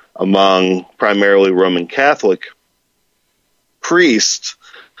 they're among primarily Roman Catholic priests.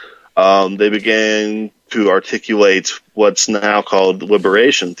 They began to articulate what's now called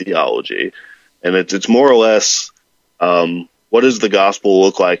liberation theology. And it's more or less, what does the gospel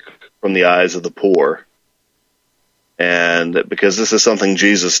look like from the eyes of the poor? And because this is something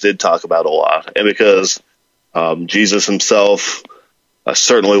Jesus did talk about a lot, and because Jesus himself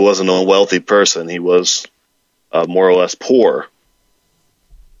certainly wasn't a wealthy person, he was more or less poor.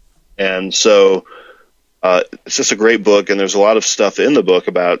 And so it's just a great book, and there's a lot of stuff in the book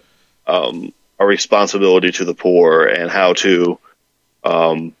about our responsibility to the poor and how to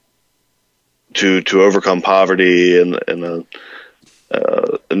overcome poverty and in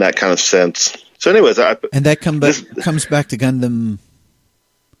that kind of sense. So anyways, and that comes back to Gundam.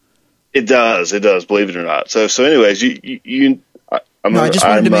 It does, believe it or not. So anyways, I just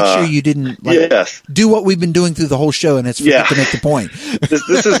wanted to make sure you didn't do what we've been doing through the whole show, and it's to make the point.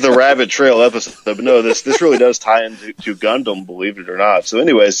 This is the rabbit trail episode, but no, this really does tie into Gundam, believe it or not. So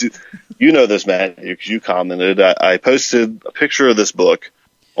anyways, you know this, Matt, because you commented. I posted a picture of this book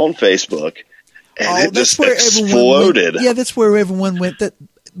on Facebook, and it just exploded. That's where everyone went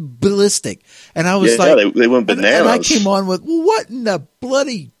ballistic. And I was like, they went bananas. And I came on with, well, what in the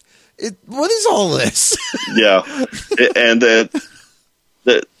bloody, what is all this? Yeah. And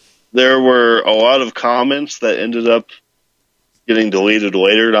there were a lot of comments that ended up getting deleted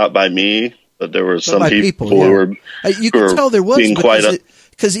later, not by me, but there were some people who were you can tell there was,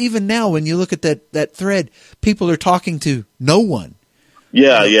 because even now when you look at that thread, people are talking to no one.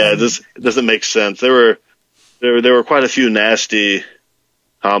 It doesn't make sense. There were quite a few nasty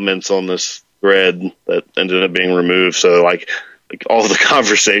comments on this thread that ended up being removed. So like all the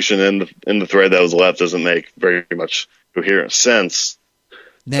conversation in the thread that was left doesn't make very much coherent sense.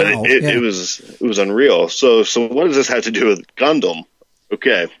 Now, But it was unreal. So what does this have to do with Gundam?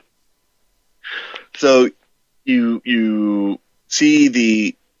 Okay. So you see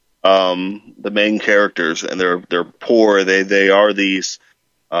the main characters, and they're poor. They are these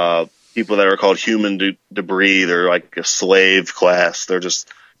people that are called human debris. They're like a slave class. They're just,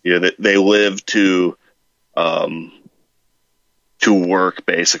 they live to work,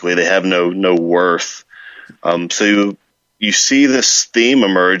 basically. They have no worth. So you see this theme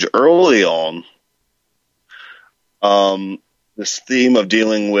emerge early on. This theme of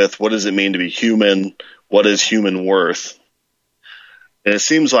dealing with what does it mean to be human? What is human worth? And it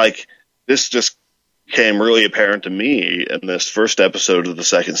seems like this just became really apparent to me in this first episode of the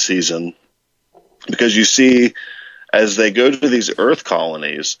second season, because you see, as they go to these Earth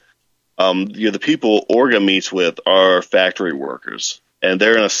colonies, the people Orga meets with are factory workers, and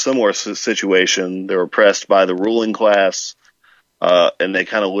they're in a similar situation. They're oppressed by the ruling class, and they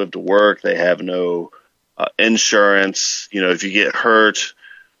kind of live to work. They have no insurance. If you get hurt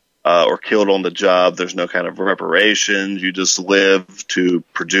or killed on the job, there's no kind of reparations. You just live to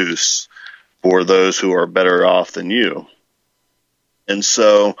produce for those who are better off than you. And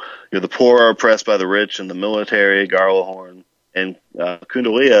so, the poor are oppressed by the rich and the military. Garlahorn and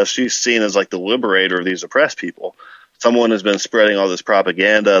Kundalia, she's seen as like the liberator of these oppressed people. Someone has been spreading all this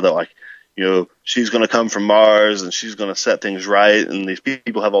propaganda that, like, she's going to come from Mars and she's going to set things right. And these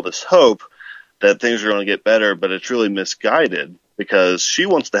people have all this hope that things are going to get better, but it's really misguided, because she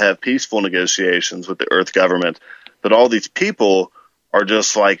wants to have peaceful negotiations with the Earth government. But all these people are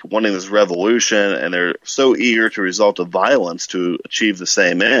just like wanting this revolution, and they're so eager to resort to violence to achieve the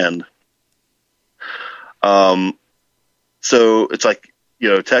same end. So it's like,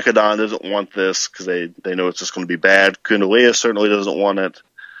 Tekadon doesn't want this because they know it's just going to be bad. Kundalia certainly doesn't want it.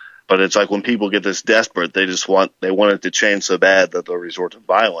 But it's like when people get this desperate, they want it to change so bad that they'll resort to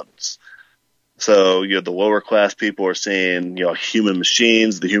violence. So, the lower class people are seeing, human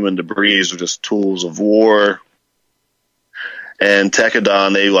machines. The human debris are just tools of war. And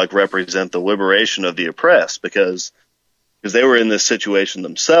Tekadon, they represent the liberation of the oppressed, because they were in this situation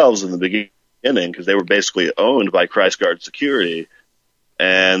themselves in the beginning, because they were basically owned by Christguard Security,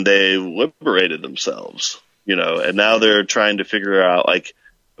 and they liberated themselves, and now they're trying to figure out,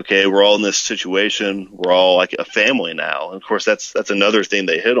 okay, we're all in this situation. We're all like a family now. And of course, that's another thing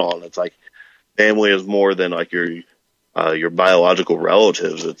they hit on. It's like, family is more than like your biological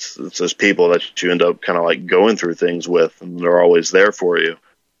relatives. It's those people that you end up kind of going through things with, and they're always there for you.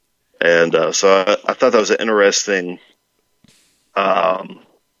 And so I thought that was an interesting kind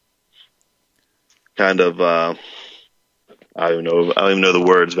of I don't even know the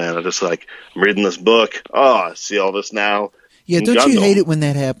words, man. I just I'm reading this book. Oh, I see all this now. Yeah, don't you hate it when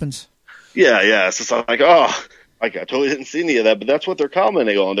that happens? Yeah. It's just I totally didn't see any of that, but that's what they're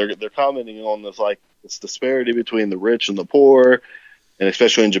commenting on. They're commenting on this disparity between the rich and the poor, and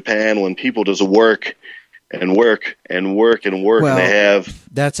especially in Japan, when people just work and work and work and work, well, and they have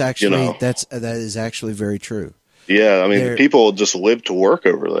that is actually very true. Yeah, I mean, people just live to work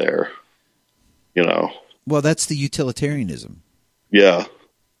over there. Well, that's the utilitarianism. Yeah.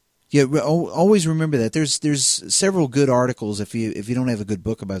 Yeah, always remember that. There's several good articles. If you don't have a good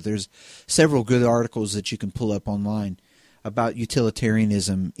book about it, there's several good articles that you can pull up online about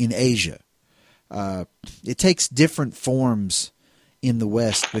utilitarianism in Asia. It takes different forms in the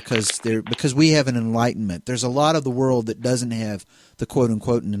West because we have an enlightenment. There's a lot of the world that doesn't have the quote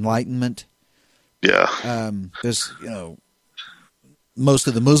unquote enlightenment. Yeah. There's most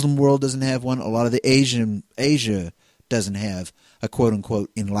of the Muslim world doesn't have one. A lot of the Asia doesn't have a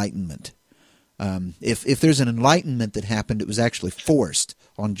quote-unquote enlightenment. If there's an enlightenment that happened, it was actually forced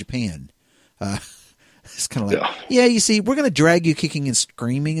on Japan. It's kind of you see, we're going to drag you kicking and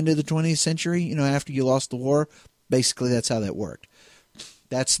screaming into the 20th century, after you lost the war. Basically, that's how that worked.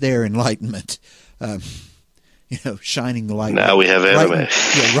 That's their enlightenment, shining the light. Now we have anime.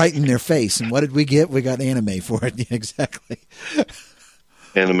 Right in their face. And what did we get? We got anime for it. Yeah, exactly.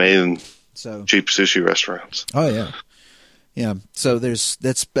 Anime and cheap sushi restaurants. Oh, yeah. Yeah, so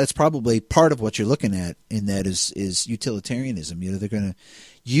that's probably part of what you're looking at in that is utilitarianism.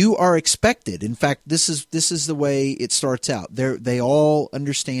 You are expected. In fact, this is the way it starts out. They all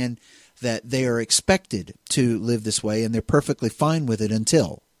understand that they are expected to live this way, and they're perfectly fine with it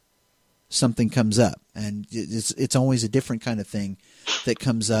until something comes up, and it's always a different kind of thing that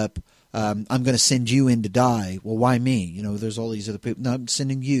comes up. I'm going to send you in to die. Well, why me? There's all these other people. No, I'm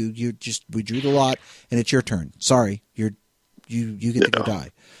sending you. We drew the lot, and it's your turn. Sorry, you get to go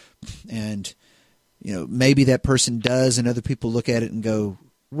die. And, maybe that person does, and other people look at it and go,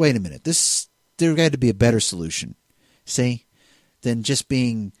 wait a minute, there had to be a better solution. See? Than just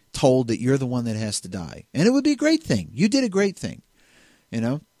being told that you're the one that has to die. And it would be a great thing. You did a great thing. You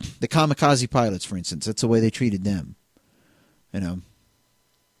know? The kamikaze pilots, for instance, that's the way they treated them. You know?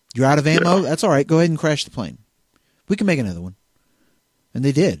 You're out of ammo? Yeah. That's all right. Go ahead and crash the plane. We can make another one. And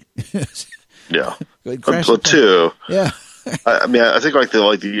they did. Yeah. Go ahead and crash But the plane. too, Yeah. I mean, I think like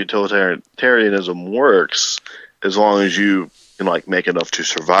the utilitarianism works as long as you can like make enough to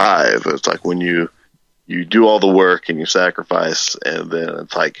survive. It's like when you do all the work and you sacrifice, and then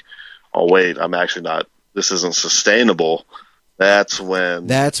it's like, oh wait, I'm actually not. This isn't sustainable. That's when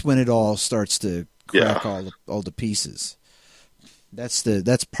it all starts to crack all the pieces.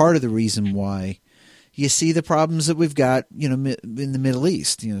 That's part of the reason why you see the problems that we've got, you know, in the Middle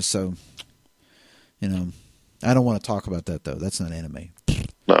East. You know, so you know, I don't want to talk about that though. That's not anime.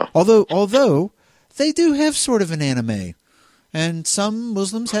 No. Although they do have sort of an anime. And some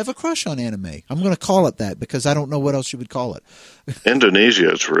Muslims have a crush on anime. I'm going to call it that because I don't know what else you would call it.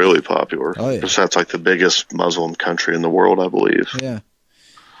 Indonesia is really popular. Oh, yeah. Because that's like the biggest Muslim country in the world, I believe. Yeah.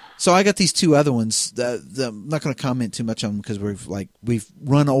 So I got these two other ones. I'm not going to comment too much on them because we've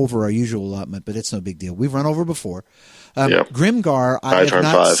run over our usual allotment, but it's no big deal. We've run over before. Yep. Grimgar, I have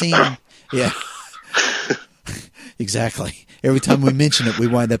not 5. seen. Yeah. Exactly. Every time we mention it, we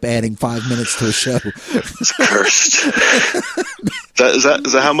wind up adding 5 minutes to a show. It's cursed. Is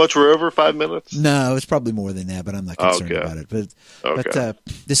that how much we're over? 5 minutes? No, it's probably more than that, but I'm not concerned Okay. about it. But Okay.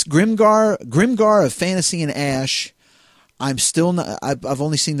 this Grimgar of Fantasy and Ash, I'm still not. I've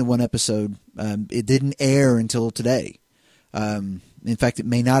only seen the one episode. It didn't air until today. In fact, it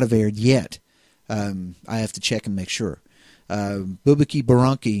may not have aired yet. I have to check and make sure. Bubaki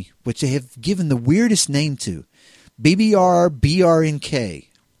Baranki, which they have given the weirdest name to. BBR-BRNK.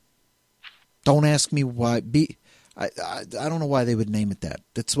 Don't ask me why. I don't know why they would name it that.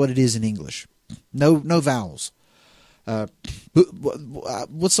 That's what it is in English. No vowels.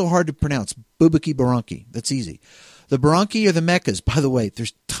 What's so hard to pronounce? Bubaki Baranki. That's easy. The Baranki are the mechas. By the way,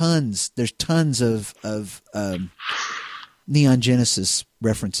 there's tons of Neon Genesis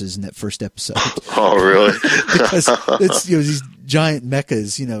references in that first episode. Oh, really? Because it's these giant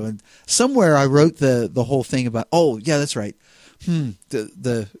mechas, and somewhere I wrote the whole thing about. Oh yeah, that's right.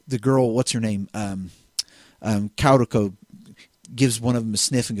 The girl, what's her name? Kauriko gives one of them a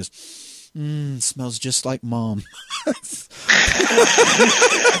sniff and goes, smells just like mom. Let's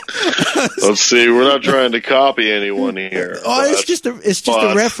see. We're not trying to copy anyone here. Oh, it's just a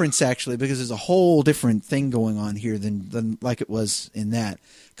reference actually, because there's a whole different thing going on here than like it was in that.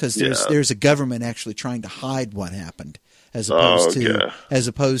 Because there's a government actually trying to hide what happened, as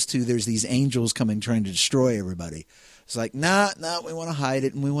opposed to there's these angels coming trying to destroy everybody. It's like, nah, we want to hide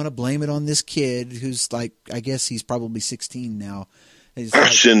it and we want to blame it on this kid who's like, I guess he's probably 16 now. He's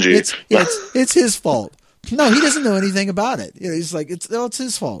like, Shinji. It's his fault. No, he doesn't know anything about it. He's like, it's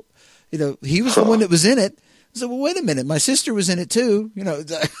his fault. He was the one that was in it. I said, well, wait a minute. My sister was in it too. No,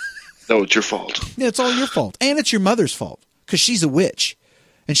 it's your fault. Yeah, it's all your fault. And it's your mother's fault because she's a witch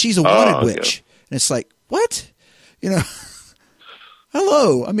and she's a wanted witch. And it's like, what?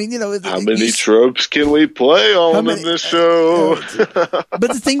 Hello. I mean, how many tropes can we play on in this show? But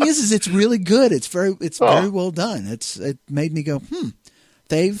the thing is it's really good. It's very well done. It made me go,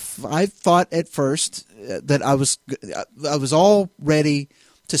 I thought at first that I was all ready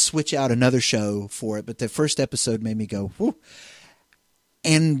to switch out another show for it, but the first episode made me go, whew.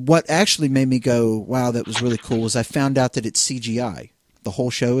 And what actually made me go, wow, that was really cool, was I found out that it's CGI. The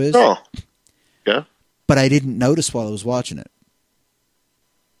whole show is. Oh, yeah. But I didn't notice while I was watching it.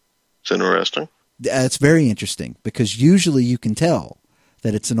 It's interesting. It's very interesting because usually you can tell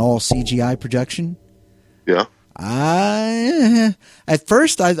that it's an all CGI production. Yeah. At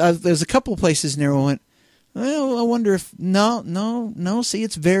first, there's a couple of places in there where I went, well, I wonder if no. See,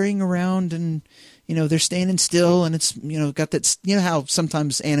 it's varying around, and they're standing still, and it's got that. How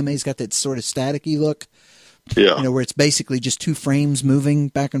sometimes anime's got that sort of staticky look. Yeah. Where it's basically just two frames moving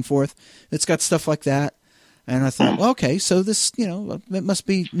back and forth. It's got stuff like that, and I thought, well, okay, so this, it must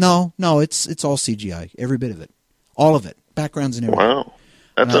be no. It's all CGI, every bit of it, all of it, backgrounds and everything. Wow,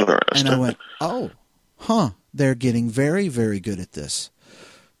 that's interesting. And I went, oh, huh. They're getting very, very good at this.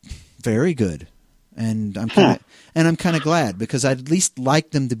 Very good. And I'm kind of glad because I'd at least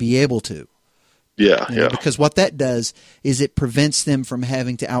like them to be able to. Yeah, yeah. Because what that does is it prevents them from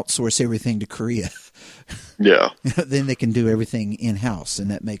having to outsource everything to Korea. Yeah. Then they can do everything in-house, and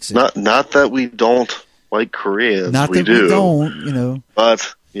that makes it... Not that we don't like Koreans. Not we that do. we don't,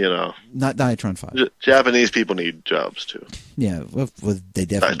 But Not Diatron 5. Japanese people need jobs too. Yeah, well, they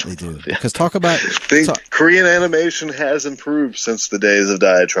definitely do. Because talk about Korean animation has improved since the days of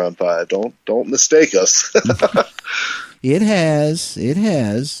Diatron 5. Don't mistake us. It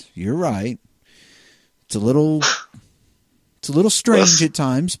has. You're right. It's a little strange at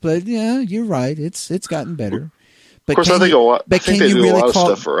times, but yeah, you're right. It's gotten better. But of course, I think they do a lot of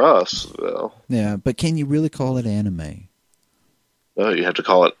stuff for us. Though. Yeah, but can you really call it anime? Oh, you have to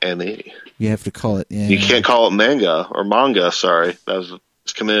call it anime. You have to call it. Yeah. You can't call it manga. Sorry,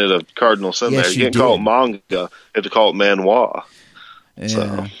 it's committed a cardinal sin there. You can't call it manga. You have to call it manhwa.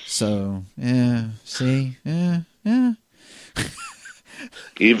 Yeah. So yeah. See. Yeah.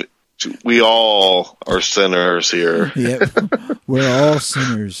 Even we all are sinners here. Yeah, we're all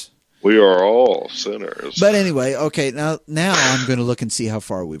sinners. We are all sinners. But anyway, okay. Now I'm going to look and see how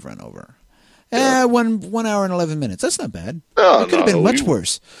far we've run over. 1 hour and 11 minutes. That's not bad. It could have been much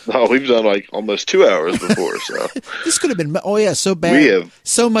worse. No, we've done like almost 2 hours before. So this could have been. Oh yeah, so bad.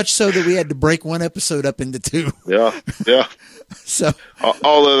 So much so that we had to break one episode up into two. Yeah. So,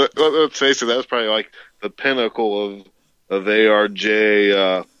 although let's face it, that's probably like the pinnacle of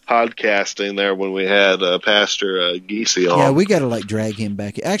ARJ podcasting there when we had Pastor Giese on. Yeah, we got to drag him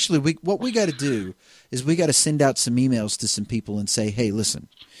back. Actually, what we got to do is we got to send out some emails to some people and say, hey, listen.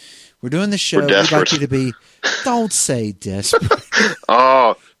 We're doing this show. We'd like you to be. Don't say desperate.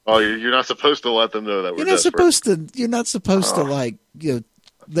 Oh, you're not supposed to let them know that we're desperate. You're not supposed to let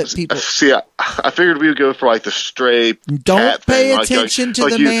people. See, I figured we would go for the stray. Don't pay attention to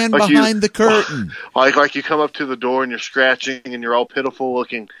the man behind the curtain. Like you come up to the door and you're scratching and you're all pitiful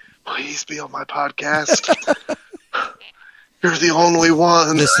looking. Please be on my podcast. You're the only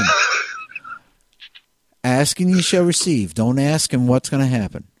one. Listen, asking you shall receive. Don't ask him what's going to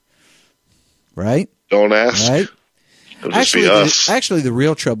happen. Right? Don't ask. Right? It'll just be us. Actually, the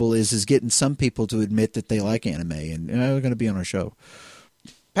real trouble is getting some people to admit that they like anime and they're going to be on our show.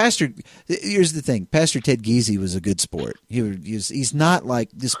 Here's the thing. Pastor Ted Giese was a good sport. He's not like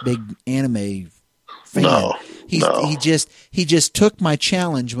this big anime fan. No. He just took my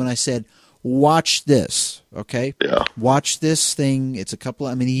challenge when I said, watch this. Okay? Yeah. Watch this thing. It's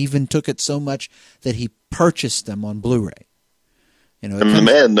he even took it so much that he purchased them on Blu-ray. And the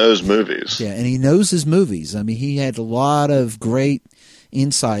man knows movies. Yeah, and he knows his movies. I mean, he had a lot of great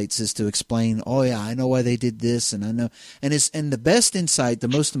insights as to explain, oh yeah, I know why they did this, and I know. And the best insight, the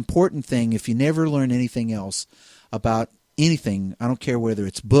most important thing, if you never learn anything else about anything, I don't care whether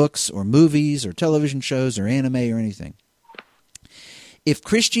it's books or movies or television shows or anime or anything. If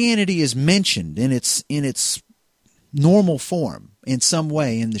Christianity is mentioned in its normal form in some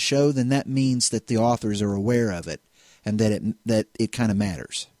way in the show, then that means that the authors are aware of it. And that it kind of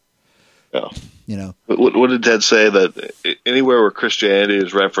matters. Yeah. What did Ted say? That anywhere where Christianity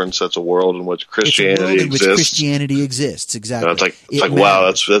is referenced, that's a world in which Christianity exists. Which Christianity exists, exactly. It's like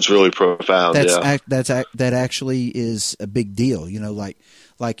wow, that's really profound. That actually is a big deal.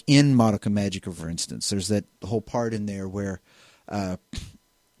 Like in Madoka Magica, for instance, there's that whole part in there where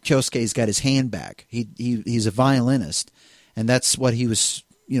Kyosuke's got his hand back. He's a violinist, and that's what he was.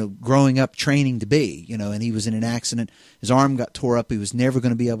 Growing up training to be, and he was in an accident. His arm got tore up. He was never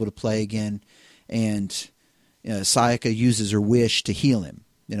going to be able to play again. And Sayaka uses her wish to heal him,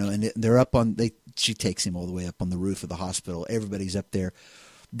 and they're up on, she takes him all the way up on the roof of the hospital. Everybody's up there.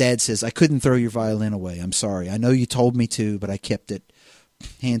 Dad says, I couldn't throw your violin away. I'm sorry. I know you told me to, but I kept it.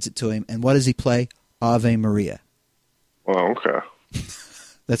 Hands it to him. And what does he play? Ave Maria. Oh, okay.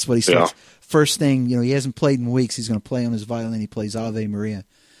 That's what he starts. Yeah. First thing, he hasn't played in weeks. He's going to play on his violin. He plays Ave Maria.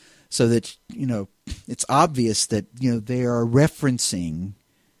 So that, it's obvious that, they are referencing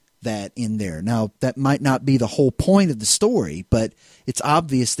that in there. Now, that might not be the whole point of the story, but it's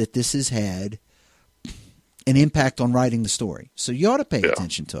obvious that this has had an impact on writing the story. So you ought to pay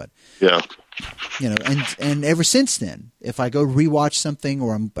attention to it. Yeah. And ever since then, if I go rewatch something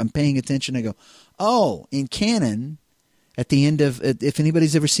or I'm paying attention, I go, oh, in canon, at the end of, if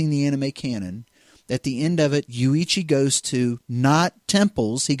anybody's ever seen the anime canon, at the end of it, Yuichi goes to not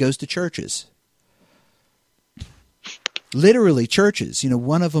temples, he goes to churches. Literally churches.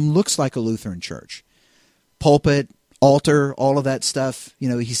 One of them looks like a Lutheran church. Pulpit, altar, all of that stuff.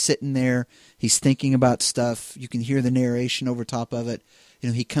 He's sitting there, he's thinking about stuff. You can hear the narration over top of it.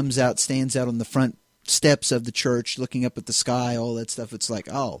 He comes out, stands out on the front steps of the church, looking up at the sky, all that stuff. It's like,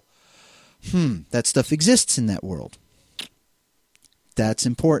 that stuff exists in that world. That's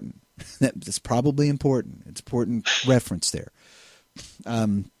important. That's probably important. It's important reference there.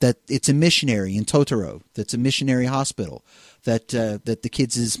 That it's a missionary in Totoro. That's a missionary hospital that the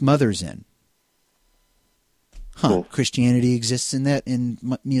kid's mother's in. Cool. Christianity exists in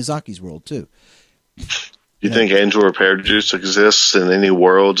Miyazaki's world too. You think Angel Repair Juice exists in any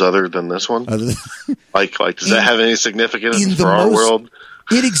worlds other than this one? Like, does that have any significance for our world?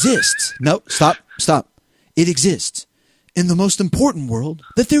 It exists. No, stop. It exists in the most important world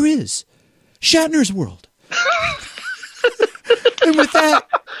that there is, Shatner's world. and with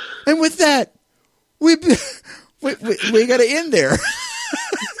that, we got to end there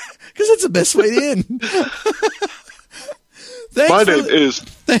because that's the best way to end. My name is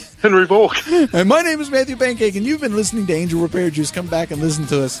Henry Volk. And my name is Matthew Pancake, and you've been listening to Angel Repair Juice. Come back and listen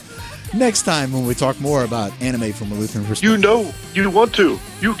to us next time when we talk more about anime from a Lutheran perspective. You know you want to.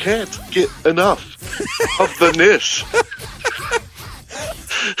 You can't get enough of the Nish.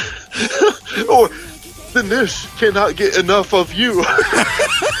 Or the Nish cannot get enough of you.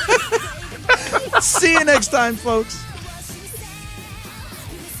 See you next time, folks.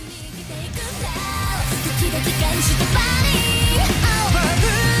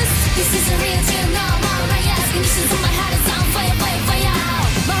 This is a real deal, no more my asking. This is my heart.